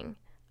editing.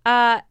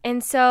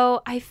 And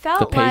so I felt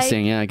the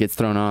pacing, gets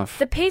thrown off.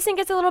 The pacing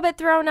gets a little bit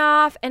thrown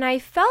off, and I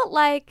felt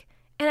like,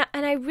 and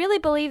I really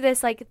believe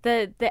this, like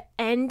the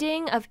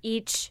ending of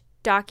each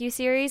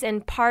docuseries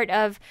and part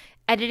of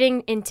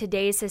editing in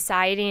today's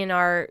society and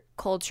our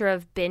culture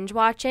of binge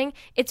watching,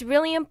 it's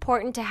really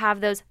important to have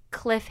those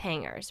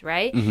cliffhangers,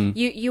 right? Mm-hmm.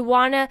 You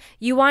wanna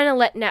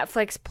let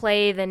Netflix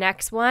play the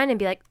next one and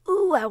be like,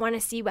 ooh, I want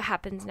to see what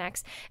happens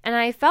next. And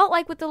I felt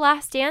like with The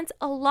Last Dance,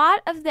 a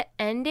lot of the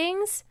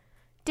endings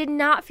did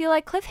not feel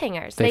like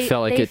cliffhangers. They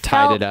felt like it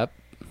tied it up.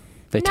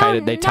 They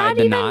tied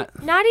the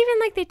knot. Not even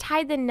like they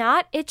tied the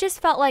knot. It just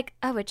felt like,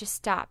 oh, it just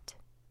stopped.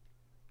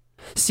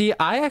 See,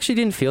 I actually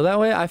didn't feel that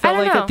way. I felt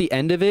like at the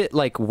end of it,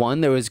 like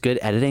one, there was good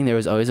editing. There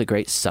was always a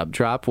great sub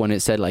drop when it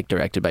said like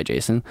directed by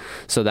Jason.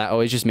 So that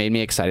always just made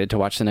me excited to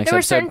watch the next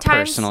episode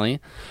personally.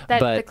 That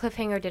the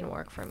cliffhanger didn't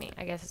work for me,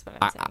 I guess is what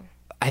I'm saying.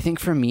 I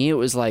think for me it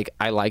was like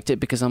I liked it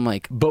because I'm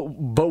like, but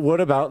what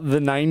about the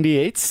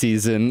 98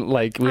 season?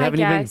 Like we haven't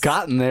even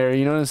gotten there,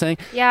 you know what I'm saying?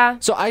 Yeah.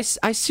 So I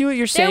see what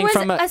you're saying.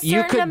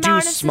 You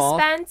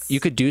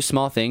could do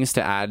small things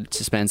to add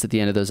suspense at the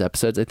end of those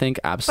episodes, I think.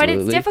 Absolutely.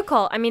 But it's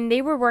difficult. I mean,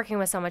 they were working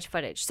with so much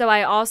footage. So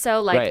I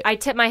also I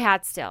tip my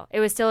hat still. It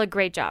was still a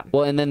great job.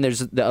 Well, and then there's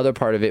the other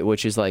part of it,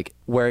 which is like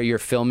where you're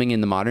filming in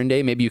the modern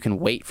day, maybe you can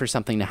wait for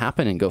something to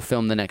happen and go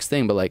film the next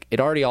thing, but like it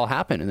already all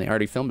happened and they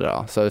already filmed it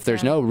all. So if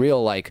there's no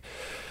real like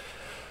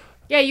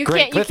you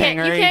can't go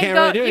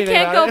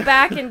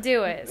back and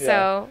do it.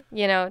 So,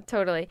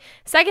 totally.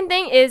 Second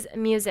thing is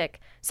music.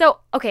 So,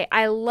 okay,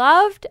 I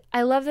loved the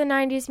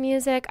 90s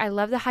music. I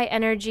love the high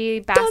energy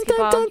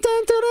basketball. Dun, dun,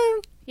 dun, dun,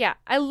 dun. Yeah,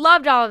 I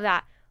loved all of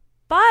that.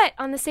 But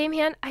on the same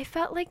hand, I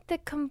felt like the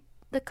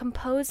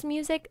composed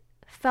music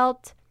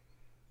felt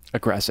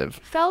aggressive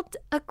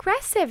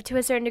to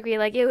a certain degree.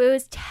 Like it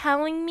was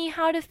telling me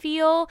how to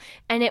feel,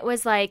 and it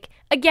was like,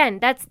 again,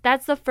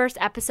 that's the first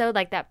episode,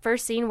 like that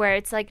first scene where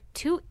it's like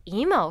too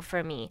emo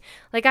for me.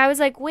 Like I was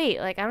like, wait,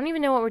 like I don't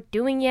even know what we're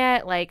doing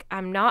yet. Like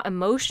I'm not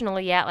emotional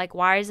yet. Like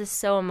why is this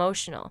so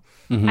emotional?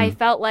 Mm-hmm. I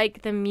felt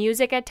like the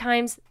music at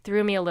times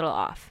threw me a little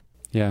off.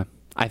 Yeah,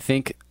 I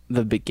think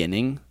the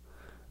beginning,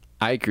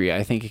 I agree.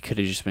 I think it could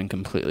have just been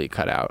completely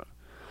cut out.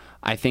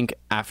 I think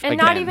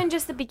not even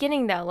just the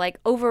beginning though. Like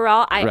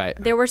overall,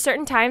 there were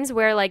certain times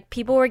where like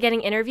people were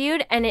getting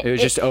interviewed, and it was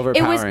just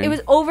overpowering. It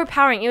was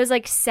overpowering. It was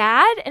like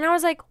sad, and I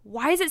was like,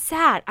 why is it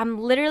sad? I'm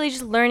literally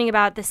just learning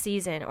about the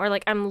season, or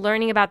like I'm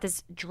learning about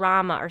this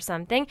drama or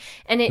something,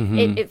 and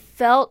it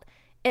felt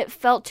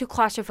too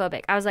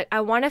claustrophobic. I was like,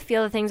 I want to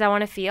feel the things I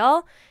want to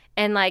feel,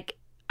 and like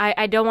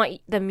I don't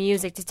want the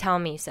music to tell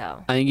me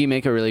so. I think you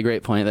make a really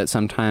great point that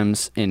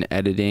sometimes in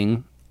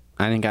editing,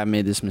 I think I've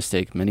made this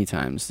mistake many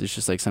times. It's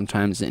just like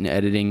sometimes in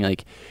editing,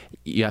 like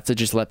you have to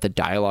just let the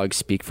dialogue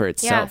speak for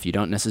itself. You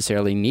don't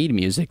necessarily need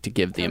music to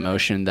give the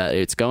emotion that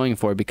it's going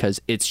for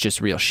because it's just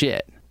real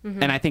shit.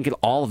 And I think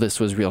all of this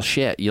was real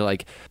shit. You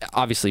like,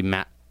 obviously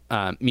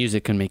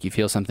music can make you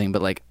feel something,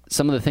 but like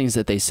some of the things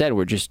that they said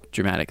were just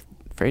dramatic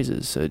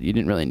phrases. So you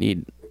didn't really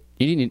need,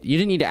 you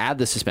didn't need to add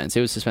the suspense.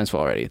 It was suspenseful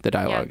already, the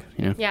dialogue,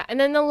 you know? Yeah. And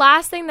then the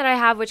last thing that I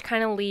have, which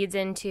kind of leads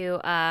into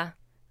a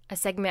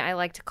segment I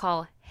like to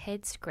call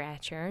head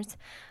scratchers,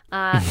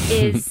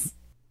 is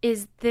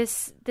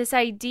this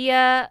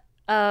idea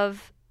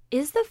of,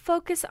 is the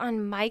focus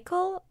on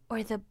Michael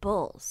or the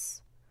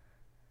Bulls?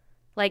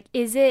 Like,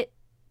 is it,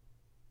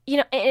 you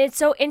know, and it's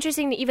so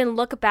interesting to even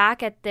look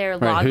back at their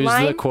log who's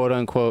line. the quote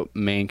unquote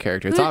main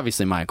character? It's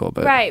obviously Michael,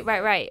 but right.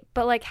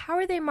 But like, how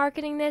are they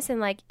marketing this? And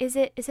like, is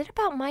it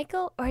about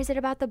Michael or is it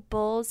about the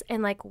Bulls?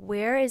 And like,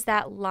 where is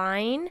that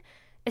line?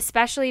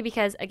 Especially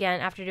because,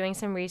 again, after doing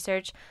some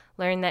research,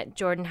 learned that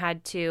Jordan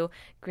had to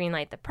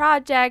greenlight the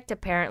project.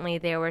 Apparently,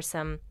 there were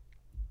some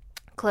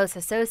close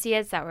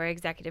associates that were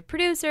executive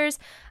producers,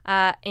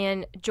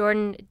 and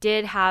Jordan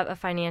did have a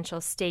financial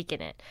stake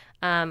in it.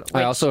 Which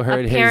I also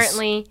heard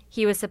apparently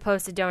he was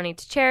supposed to donate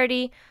to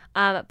charity.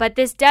 But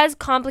this does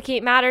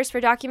complicate matters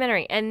for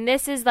documentary, and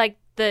this is like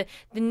the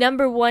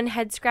number one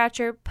head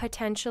scratcher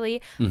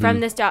potentially from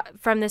this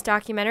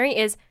documentary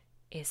is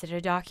it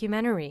a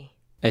documentary?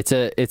 It's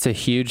a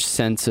huge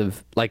sense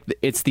of like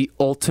it's the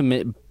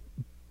ultimate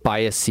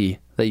biasy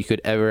that you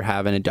could ever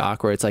have in a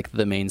doc where it's like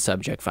the main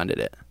subject funded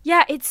it.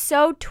 Yeah, it's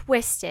so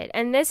twisted.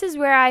 And this is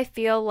where I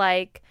feel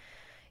like,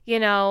 you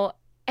know,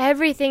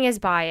 everything is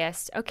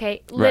biased.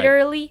 Okay,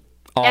 literally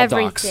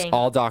everything.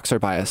 All docs are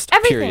biased.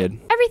 Everything. Period.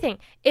 Everything.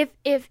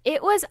 If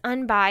it was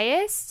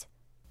unbiased,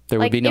 there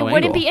would be no it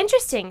wouldn't angle. be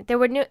interesting. There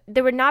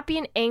would not be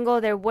an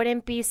angle. There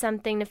wouldn't be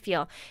something to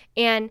feel.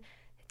 And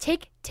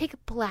Take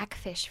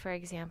Blackfish, for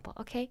example,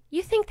 okay?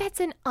 You think that's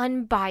an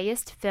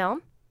unbiased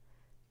film?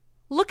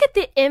 Look at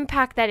the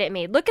impact that it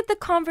made. Look at the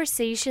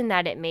conversation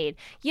that it made.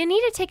 You need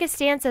to take a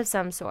stance of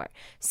some sort.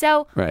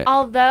 So,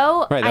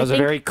 although... Right, that was a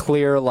very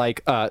clear,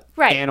 like,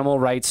 animal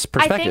rights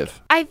perspective.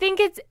 I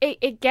think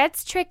it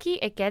gets tricky.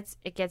 It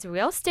gets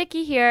real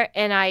sticky here,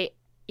 and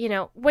you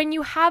know, when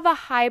you have a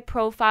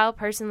high-profile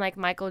person like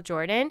Michael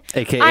Jordan...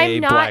 AKA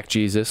Black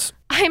Jesus.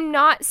 I'm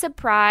not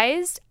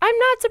surprised. I'm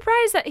not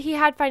surprised that he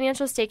had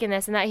financial stake in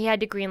this and that he had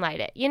to greenlight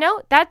it. You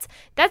know, that's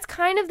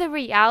kind of the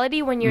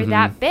reality when you're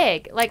that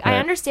big. Like, I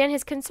understand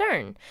his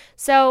concern.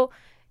 So,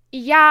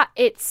 yeah,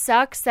 it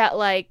sucks that,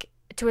 like,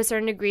 to a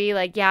certain degree,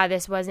 like, yeah,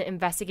 this wasn't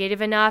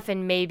investigative enough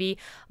and maybe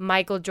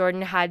Michael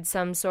Jordan had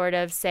some sort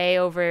of say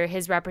over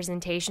his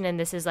representation and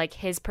this is, like,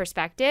 his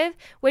perspective,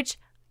 which,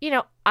 you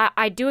know,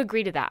 I do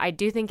agree to that. I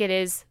do think it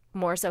is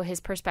more so his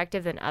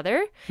perspective than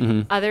other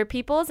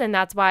people's, and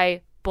that's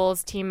why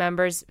Bulls team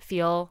members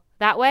feel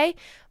that way.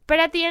 But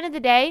at the end of the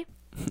day,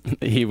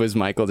 he was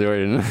Michael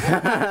Jordan.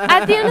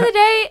 At the end of the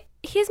day,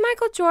 he's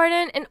Michael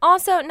Jordan, and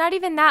also not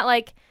even that.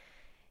 Like,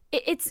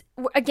 it's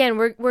again,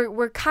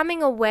 we're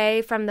coming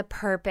away from the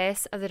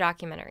purpose of the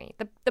documentary.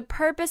 The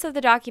purpose of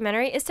the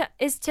documentary is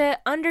to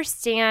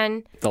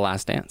understand The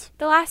Last Dance,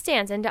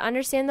 and to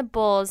understand the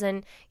Bulls,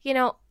 and you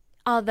know,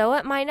 although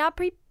it might not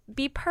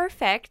be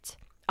perfect,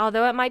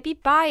 although it might be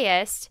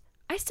biased,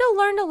 I still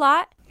learned a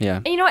lot. Yeah.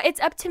 And you know what?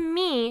 It's up to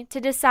me to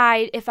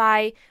decide if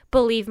I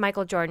believe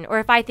Michael Jordan or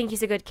if I think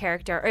he's a good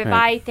character or if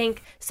I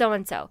think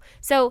so-and-so.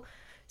 So,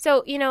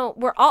 you know,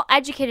 we're all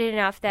educated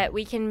enough that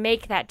we can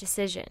make that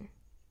decision.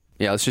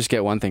 Yeah, let's just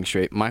get one thing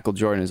straight. Michael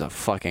Jordan is a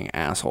fucking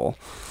asshole.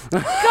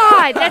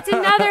 God, that's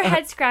another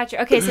head scratcher.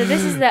 Okay, so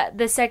this is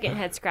the second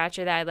head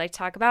scratcher that I'd like to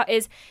talk about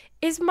is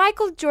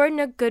Michael Jordan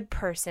a good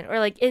person? Or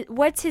like,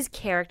 what's his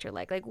character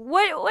like? Like,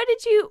 what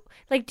did you,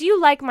 like, do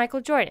you like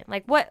Michael Jordan?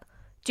 Like, what,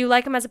 do you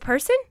like him as a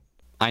person?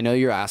 I know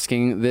you're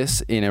asking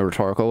this in a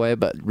rhetorical way,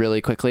 but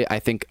really quickly, I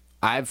think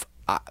I've,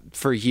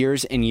 for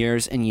years and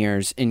years and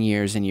years and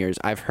years and years,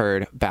 I've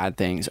heard bad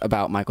things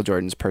about Michael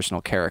Jordan's personal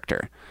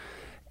character.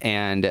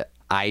 And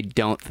I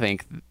don't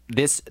think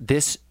this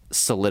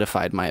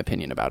solidified my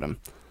opinion about him.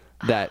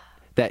 That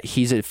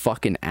he's a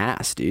fucking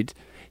ass, dude.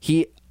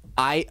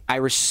 I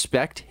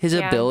respect his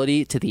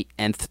ability to the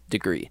nth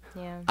degree.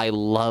 Yeah. I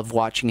love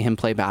watching him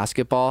play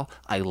basketball.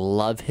 I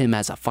love him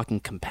as a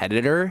fucking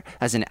competitor,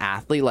 as an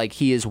athlete. Like,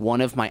 he is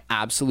one of my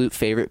absolute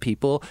favorite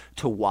people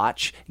to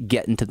watch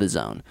get into the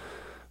zone.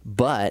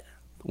 But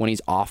when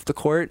he's off the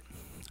court,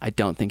 I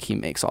don't think he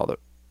makes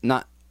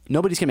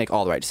nobody's going to make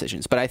all the right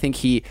decisions, but I think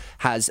he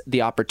has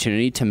the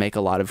opportunity to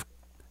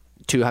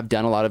have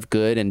done a lot of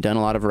good and done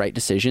a lot of right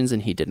decisions,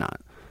 and he did not.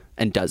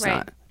 And does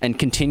not, and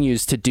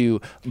continues to do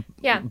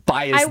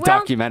biased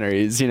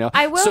documentaries, you know.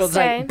 I will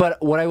say, like,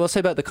 but what I will say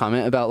about the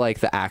comment about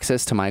like the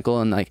access to Michael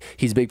and like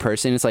he's a big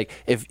person, it's like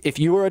if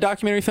you were a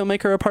documentary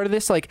filmmaker or a part of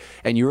this, like,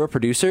 and you were a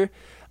producer,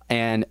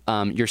 and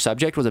your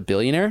subject was a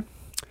billionaire,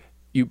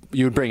 you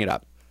would bring it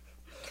up.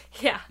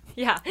 Yeah.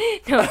 Yeah,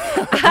 no,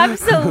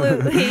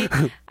 absolutely,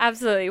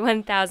 absolutely,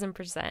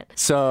 1000%.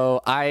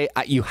 So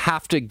you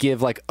have to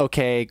give like,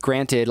 okay,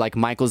 granted, like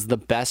Michael's the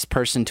best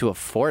person to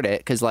afford it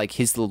because like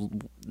he's the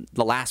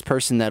last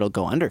person that'll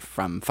go under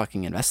from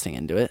fucking investing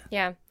into it.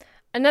 Yeah.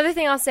 Another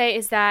thing I'll say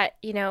is that,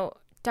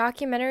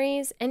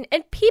 documentaries and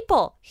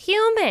people,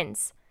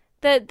 humans,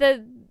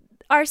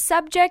 our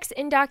subjects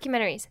in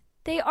documentaries,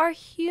 they are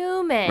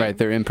human. Right,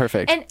 they're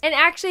imperfect. And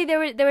actually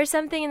there was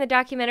something in the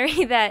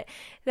documentary that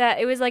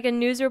it was like a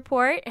news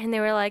report, and they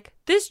were like,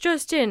 this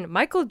just in,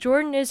 Michael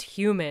Jordan is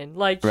human.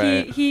 Like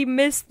right. he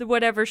missed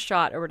whatever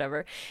shot or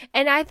whatever.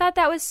 And I thought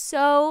that was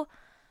so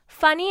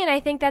funny, and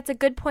I think that's a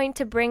good point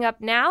to bring up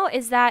now,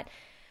 is that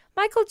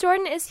Michael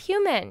Jordan is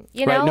human,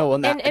 you know? Right, no,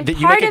 well, and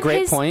you make a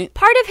great point.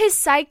 Part of his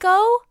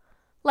psycho,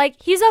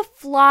 like, he's a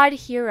flawed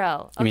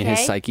hero, okay? You mean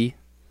his psyche?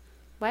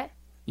 What?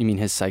 You mean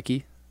his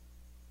psyche?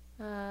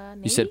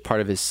 Maybe? You said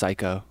part of his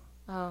psycho.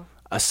 Oh.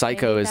 A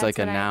psycho Maybe is like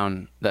a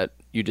noun that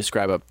you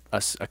describe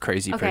a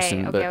crazy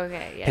person. But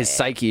yeah, his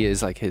psyche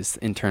is like his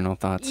internal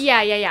thoughts. Yeah.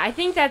 I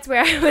think that's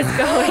where I was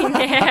going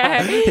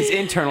there. His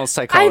internal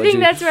psychology. I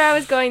think that's where I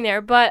was going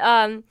there.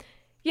 But,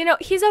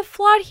 he's a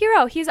flawed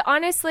hero. He's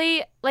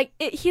honestly,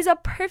 he's a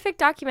perfect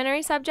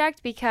documentary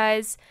subject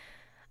because...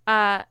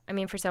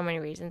 for so many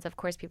reasons. Of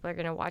course, people are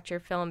going to watch your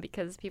film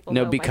because people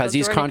know because Michael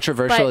he's Jordan,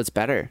 controversial, it's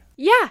better.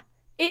 Yeah.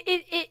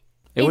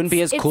 It wouldn't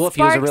be as cool if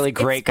he was a really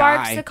great guy. It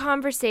sparks the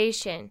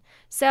conversation.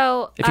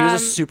 So if he was a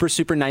super,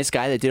 super nice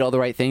guy that did all the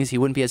right things, he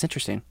wouldn't be as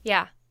interesting.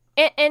 Yeah.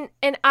 And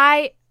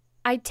I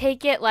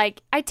take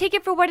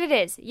it for what it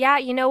is. Yeah,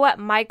 you know what?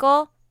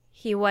 Michael,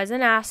 he was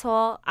an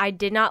asshole. I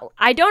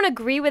don't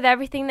agree with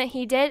everything that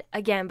he did,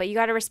 again, but you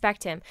got to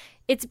respect him.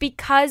 It's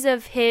because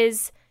of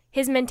his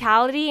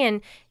mentality,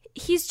 and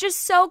he's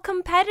just so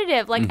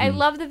competitive. Like, I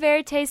love the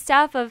verite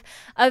stuff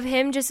of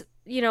him just,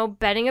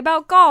 betting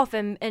about golf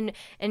and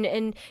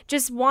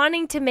just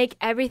wanting to make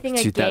everything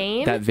a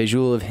game. That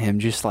visual of him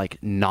just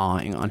like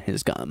gnawing on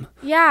his gum.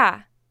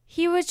 Yeah.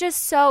 He was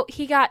just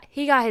he got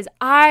his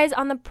eyes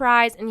on the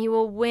prize, and he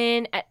will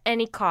win at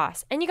any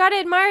cost. And you got to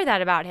admire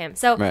that about him.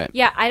 So, right.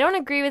 Yeah, I don't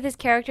agree with his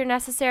character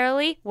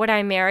necessarily. Would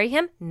I marry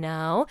him?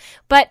 No.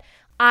 But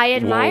I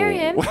admire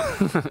him.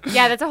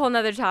 Yeah, that's a whole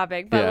nother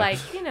topic. But,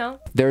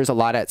 There's a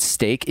lot at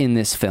stake in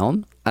this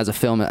film as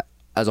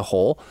a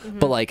whole.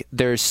 But,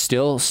 there's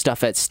still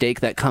stuff at stake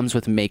that comes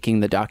with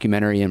making the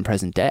documentary in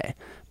present day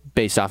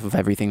based off of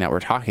everything that we're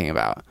talking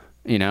about,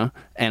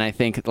 And I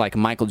think,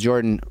 Michael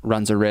Jordan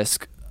runs a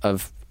risk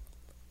of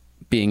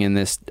being in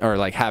this or,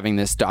 having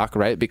this doc,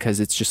 right? Because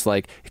it's just,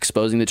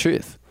 exposing the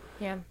truth.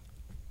 Yeah.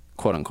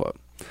 Quote, unquote.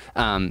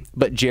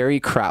 But Jerry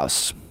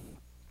Krause,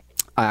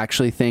 I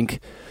actually think...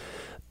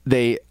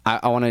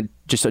 I want to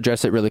just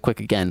address it really quick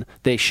again.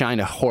 They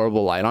shined a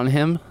horrible light on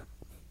him.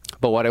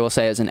 But what I will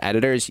say as an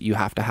editor is you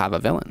have to have a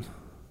villain.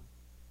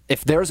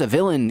 If there's a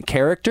villain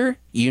character,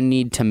 you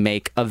need to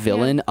make a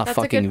villain a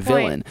fucking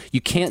villain.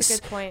 You can't. That's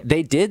a good point.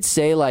 They did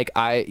say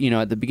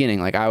at the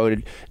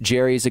beginning,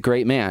 Jerry's a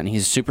great man.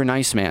 He's a super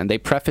nice man. They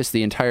preface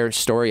the entire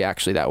story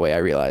actually that way, I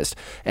realized.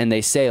 And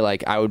they say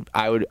I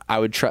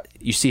would try.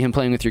 You see him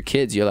playing with your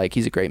kids, you're like,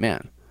 he's a great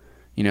man.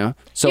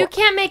 So you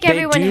can't make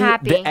everyone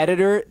happy. The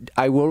editor,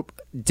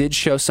 did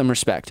show some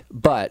respect,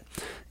 but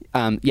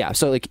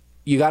so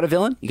you got a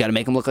villain, you got to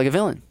make him look like a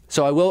villain.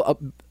 So I will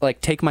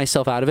take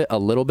myself out of it a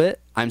little bit.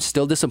 I'm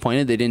still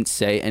disappointed they didn't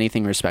say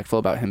anything respectful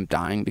about him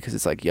dying because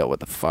it's like, yo, what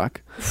the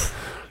fuck?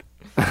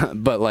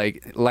 But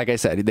like I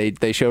said,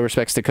 they show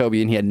respects to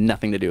Kobe and he had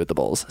nothing to do with the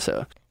Bulls.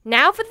 So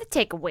now for the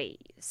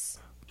takeaways.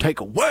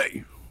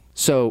 Takeaway.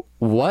 So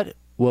what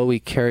will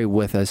we carry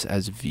with us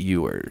as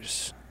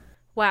viewers?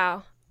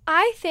 Wow.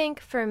 I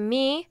think for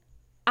me,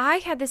 I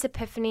had this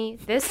epiphany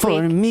this week.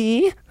 For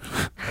me?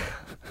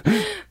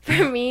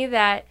 For me,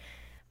 that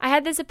I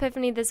had this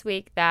epiphany this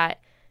week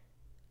that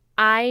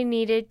I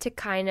needed to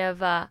kind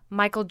of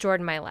Michael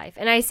Jordan my life.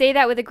 And I say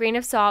that with a grain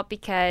of salt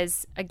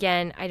because,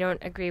 again, I don't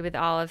agree with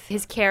all of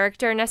his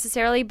character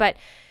necessarily, but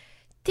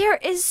there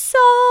is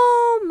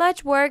so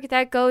much work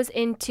that goes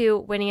into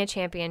winning a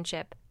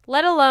championship,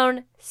 let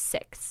alone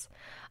 6.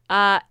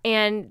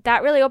 And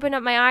that really opened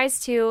up my eyes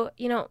to,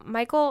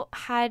 Michael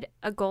had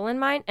a goal in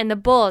mind, and the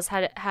Bulls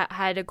had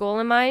a goal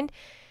in mind,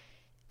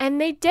 and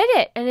they did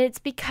it. And it's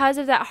because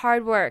of that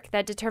hard work,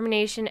 that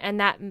determination, and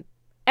that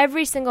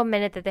every single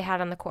minute that they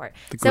had on the court.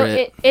 So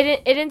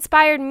it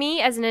inspired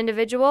me as an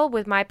individual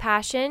with my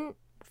passion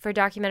for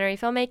documentary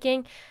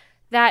filmmaking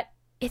that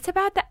it's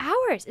about the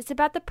hours. It's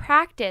about the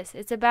practice.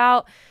 It's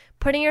about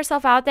putting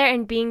yourself out there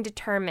and being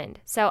determined.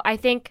 So I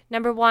think,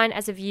 number one,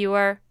 as a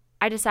viewer,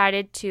 I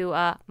decided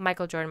to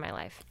Michael Jordan my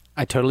life.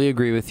 I totally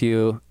agree with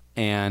you.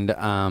 And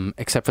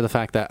except for the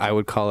fact that I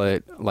would call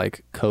it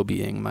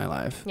Kobeing my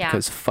life. Yeah.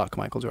 Because fuck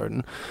Michael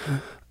Jordan.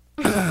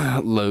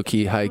 Low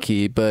key, high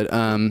key. But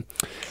I'm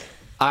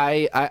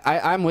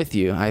with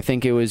you. I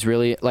think it was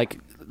really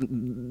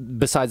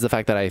besides the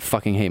fact that I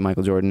fucking hate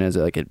Michael Jordan as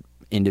an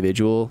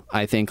individual,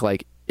 I think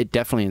it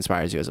definitely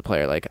inspires you as a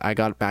player. I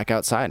got back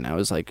outside and I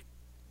was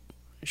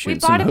shooting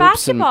bought some a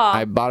hoops. And basketball.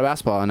 I bought a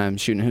basketball, and I'm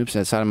shooting hoops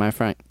outside of my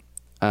front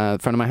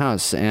of my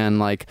house. And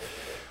like,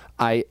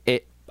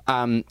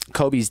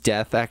 Kobe's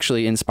death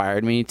actually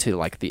inspired me to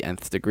like the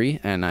nth degree,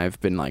 and I've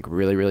been like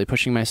really, really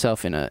pushing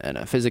myself in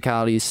a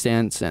physicality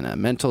stance and a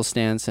mental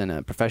stance and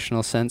a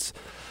professional sense.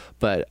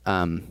 But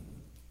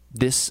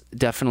this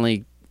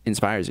definitely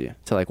inspires you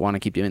to like want to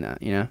keep doing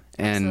that, you know?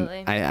 And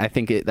I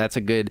think that's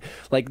a good,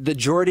 like the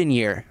Jordan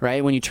year,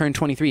 right? When you turn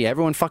 23,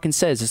 everyone fucking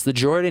says it's the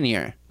Jordan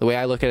year. The way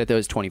I look at it though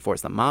is 24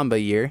 is the Mamba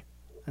year,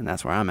 and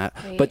that's where I'm at.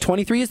 But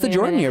 23 is the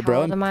Jordan year, bro.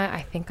 How old am I?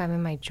 I think I'm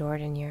in my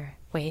Jordan year.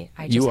 Wait,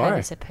 I just had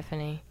this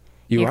epiphany.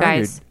 You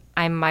guys,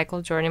 I'm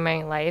Michael Jordan in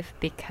my life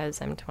because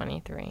I'm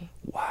 23.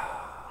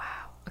 Wow.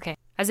 Okay.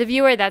 As a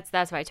viewer, that's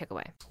what I took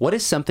away. What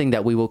is something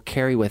that we will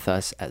carry with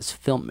us as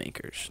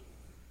filmmakers?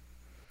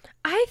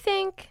 I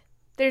think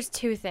there's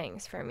two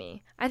things for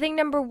me. I think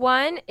number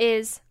one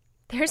is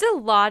there's a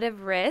lot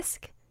of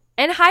risk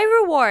and high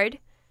reward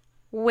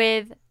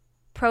with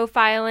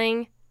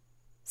profiling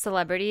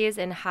celebrities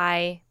and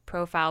high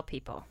profile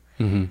people.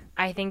 Mm-hmm.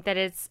 I think that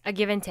it's a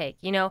give and take.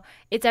 You know,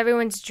 it's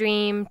everyone's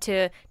dream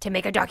to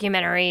make a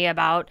documentary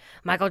about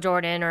Michael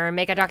Jordan or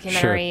make a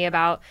documentary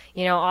about,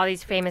 you know, all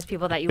these famous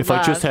people that you love. If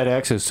I just had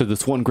access to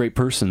this one great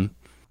person.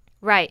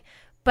 Right.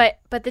 But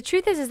the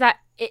truth is that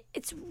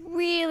it's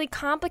really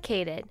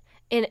complicated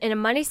in a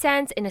money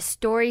sense, in a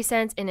story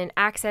sense, in an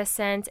access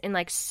sense, in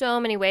like so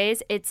many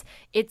ways. It's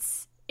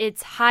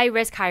high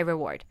risk, high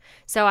reward.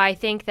 So I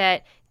think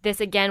that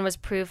this again was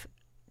proof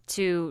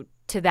to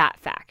that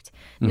fact.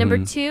 Mm-hmm. Number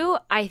two,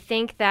 I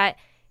think that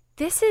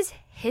this is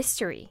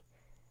history.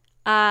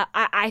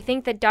 I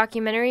think that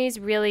documentaries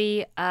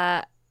really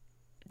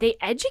they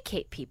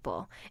educate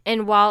people.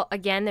 And while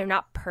again they're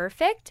not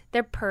perfect,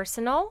 they're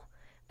personal.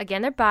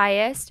 Again, they're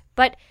biased,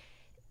 but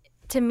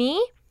to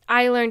me,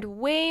 I learned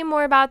way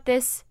more about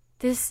this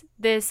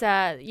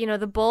you know,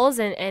 the Bulls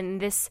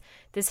and this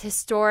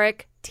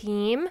historic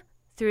team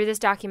through this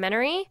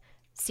documentary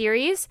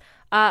series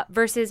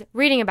versus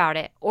reading about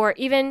it or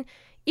even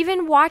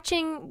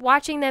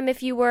watching them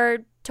if you were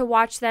to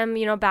watch them,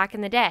 you know, back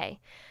in the day.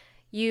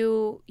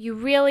 You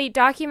really,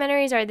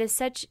 documentaries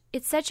are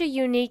it's such a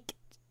unique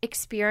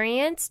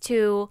experience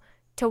to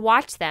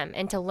watch them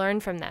and to learn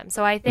from them.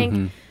 So I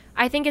think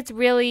it's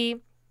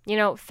really, you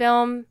know,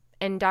 film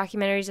and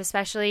documentaries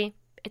especially,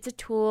 it's a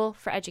tool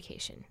for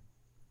education.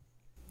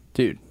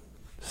 Dude,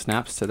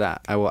 snaps to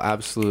that.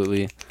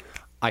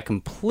 I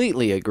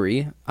completely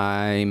agree.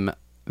 I'm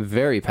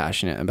very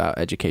passionate about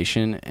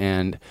education,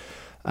 and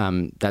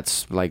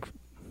that's like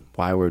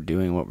why we're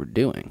doing what we're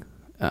doing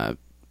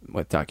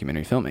with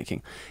documentary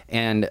filmmaking.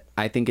 And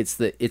I think it's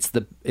the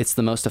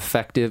most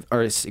effective,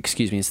 or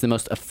excuse me, it's the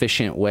most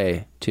efficient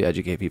way to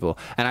educate people.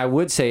 And I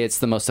would say it's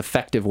the most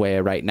effective way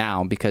right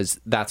now because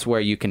that's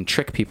where you can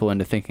trick people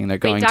into thinking they're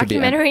going to be.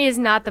 Documentary is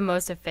not the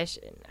most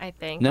efficient, I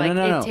think.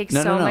 It takes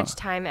so much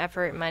time,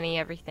 effort, money,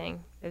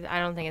 everything. I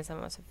don't think it's the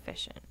most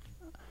efficient.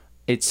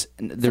 It's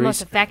the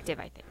most effective,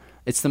 I think.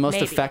 It's the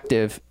most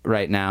effective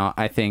right now,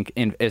 I think,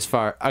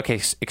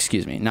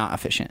 excuse me, not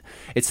efficient.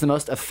 It's the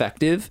most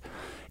effective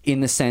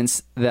in the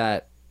sense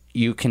that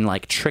you can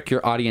like trick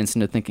your audience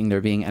into thinking they're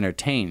being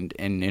entertained,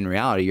 and in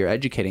reality you're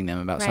educating them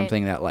about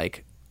something that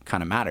like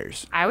kind of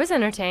matters. I was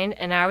entertained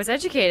and I was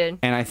educated.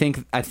 And I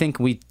think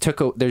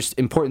there's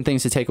important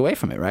things to take away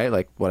from it, right?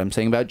 Like what I'm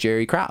saying about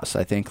Jerry Krause.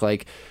 I think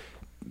like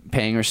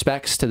paying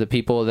respects to the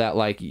people that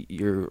like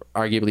you're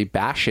arguably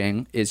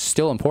bashing is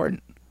still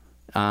important.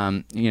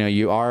 You know,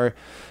 you are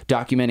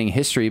documenting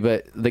history,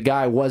 but the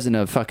guy wasn't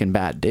a fucking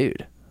bad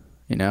dude.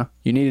 You know,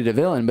 you needed a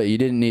villain, but you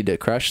didn't need to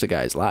crush the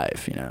guy's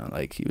life. You know,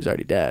 like he was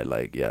already dead.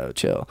 Like, yo,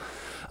 chill.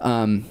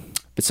 But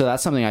so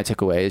that's something I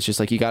took away. It's just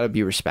like you got to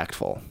be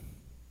respectful.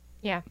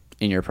 Yeah.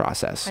 In your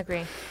process.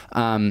 Agree.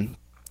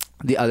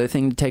 The other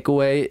thing to take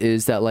away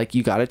is that like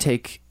you got to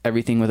take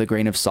everything with a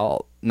grain of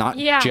salt. Not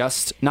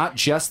just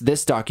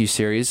this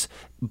docuseries,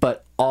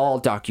 but all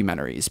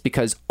documentaries,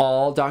 because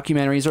all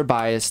documentaries are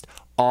biased.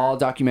 All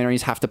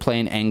documentaries have to play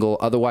an angle.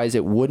 Otherwise,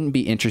 it wouldn't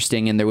be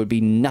interesting and there would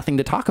be nothing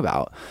to talk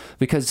about,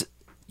 because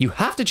you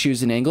have to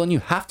choose an angle and you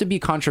have to be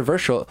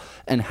controversial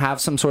and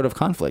have some sort of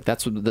conflict.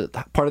 That's what the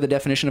part of the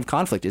definition of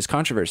conflict is,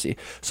 controversy.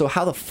 So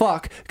how the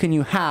fuck can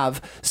you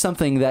have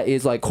something that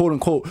is like quote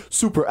unquote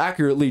super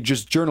accurately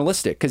just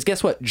journalistic? Because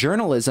guess what?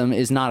 Journalism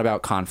is not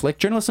about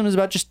conflict. Journalism is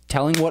about just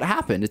telling what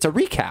happened. It's a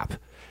recap.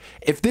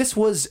 If this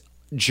was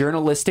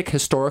journalistic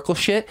historical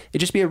shit,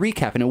 it'd just be a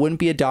recap and it wouldn't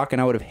be a doc, and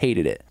I would have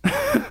hated it.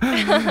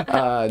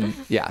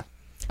 Yeah.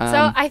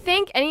 So I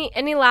think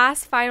any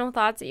last final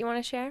thoughts that you want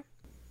to share?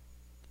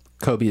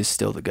 Kobe is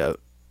still the GOAT.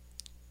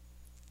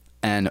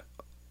 And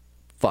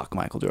fuck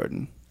Michael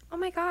Jordan. Oh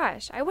my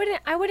gosh. I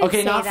wouldn't okay,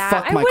 say not that.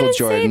 Fuck Michael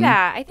Jordan. Say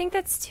that. I think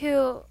that's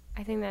too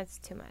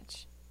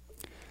much.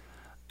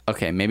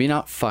 Okay, maybe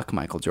not fuck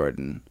Michael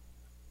Jordan.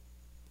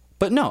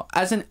 But no,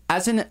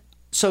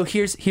 so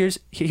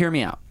hear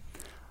me out.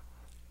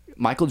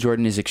 Michael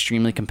Jordan is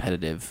extremely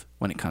competitive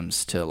when it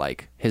comes to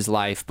like his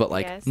life, but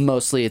like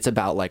mostly it's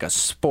about like a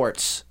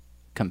sports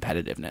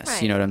competitiveness.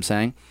 Right. You know what I'm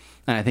saying?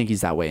 And I think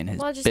he's that way in his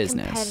well, just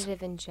business.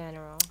 competitive in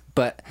general.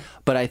 But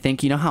I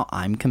think, you know how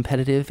I'm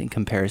competitive in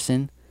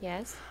comparison?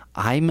 Yes.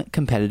 I'm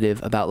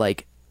competitive about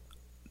like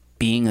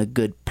being a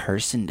good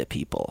person to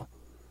people.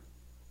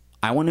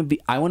 I want to be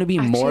Actually,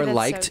 more that's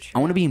liked. so true. I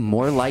want to be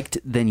more liked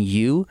than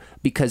you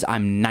because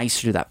I'm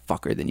nicer to that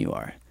fucker than you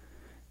are.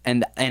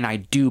 And I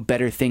do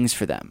better things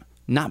for them.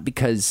 Not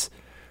because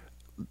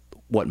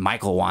what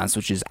Michael wants,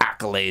 which is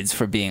accolades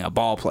for being a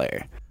ball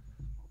player.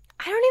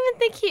 I don't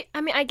even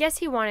think I guess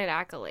he wanted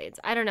accolades.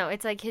 I don't know.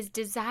 It's like his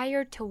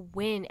desire to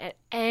win at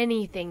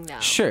anything, though.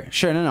 Sure.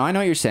 No, I know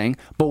what you're saying.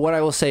 But what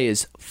I will say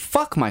is,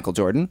 fuck Michael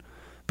Jordan,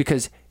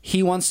 because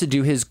he wants to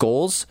do his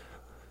goals,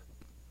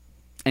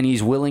 and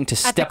he's willing to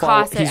step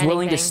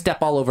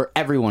all over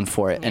everyone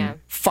for it. Yeah. And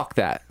fuck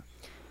that.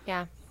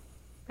 Yeah,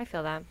 I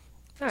feel that.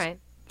 All right.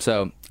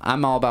 So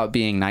I'm all about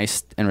being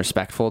nice and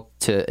respectful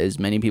to as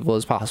many people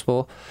as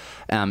possible,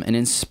 and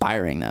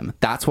inspiring them.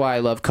 That's why I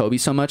love Kobe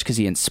so much, because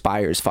he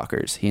inspires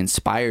fuckers. He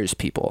inspires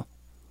people.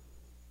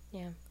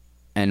 Yeah.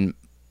 And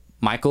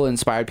Michael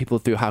inspired people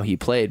through how he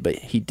played, but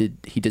he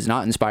does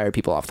not inspire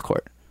people off the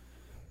court.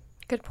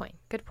 Good point.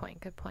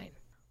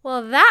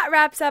 Well, that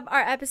wraps up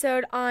our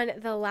episode on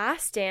The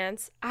Last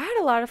Dance. I had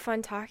a lot of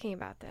fun talking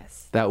about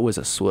this. That was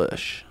a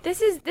swoosh.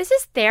 This is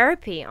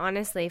therapy,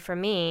 honestly, for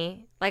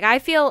me. Like I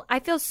feel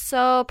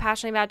so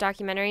passionately about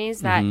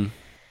documentaries that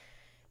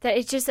that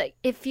it's just like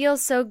it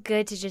feels so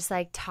good to just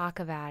like talk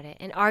about it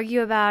and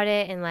argue about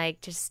it and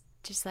like just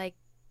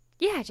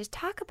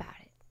talk about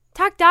it.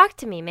 Talk doc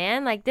to me,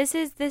 man. Like this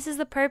is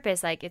the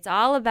purpose. Like it's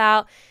all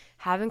about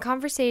having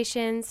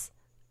conversations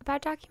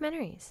about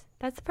documentaries.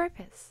 That's the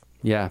purpose.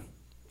 Yeah.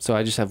 So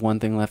I just have one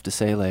thing left to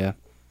say, Leah.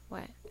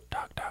 What?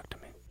 Talk to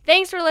me.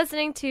 Thanks for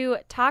listening to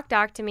Talk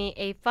Doc to Me,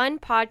 a fun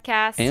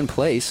podcast And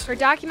place for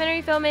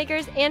documentary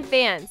filmmakers and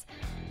fans.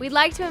 We'd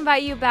like to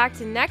invite you back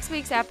to next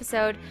week's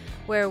episode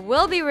where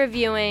we'll be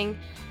reviewing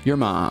your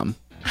mom.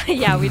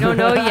 Yeah, we don't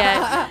know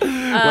yet.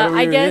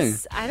 I guess, reviewing?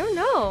 I don't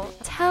know.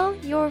 Tell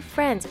your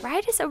friends.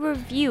 Write us a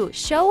review.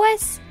 Show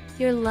us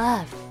your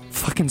love.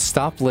 Fucking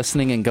stop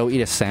listening and go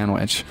eat a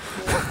sandwich.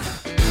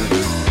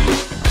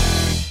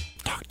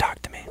 Talk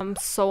to me. I'm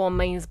so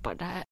amazed by that.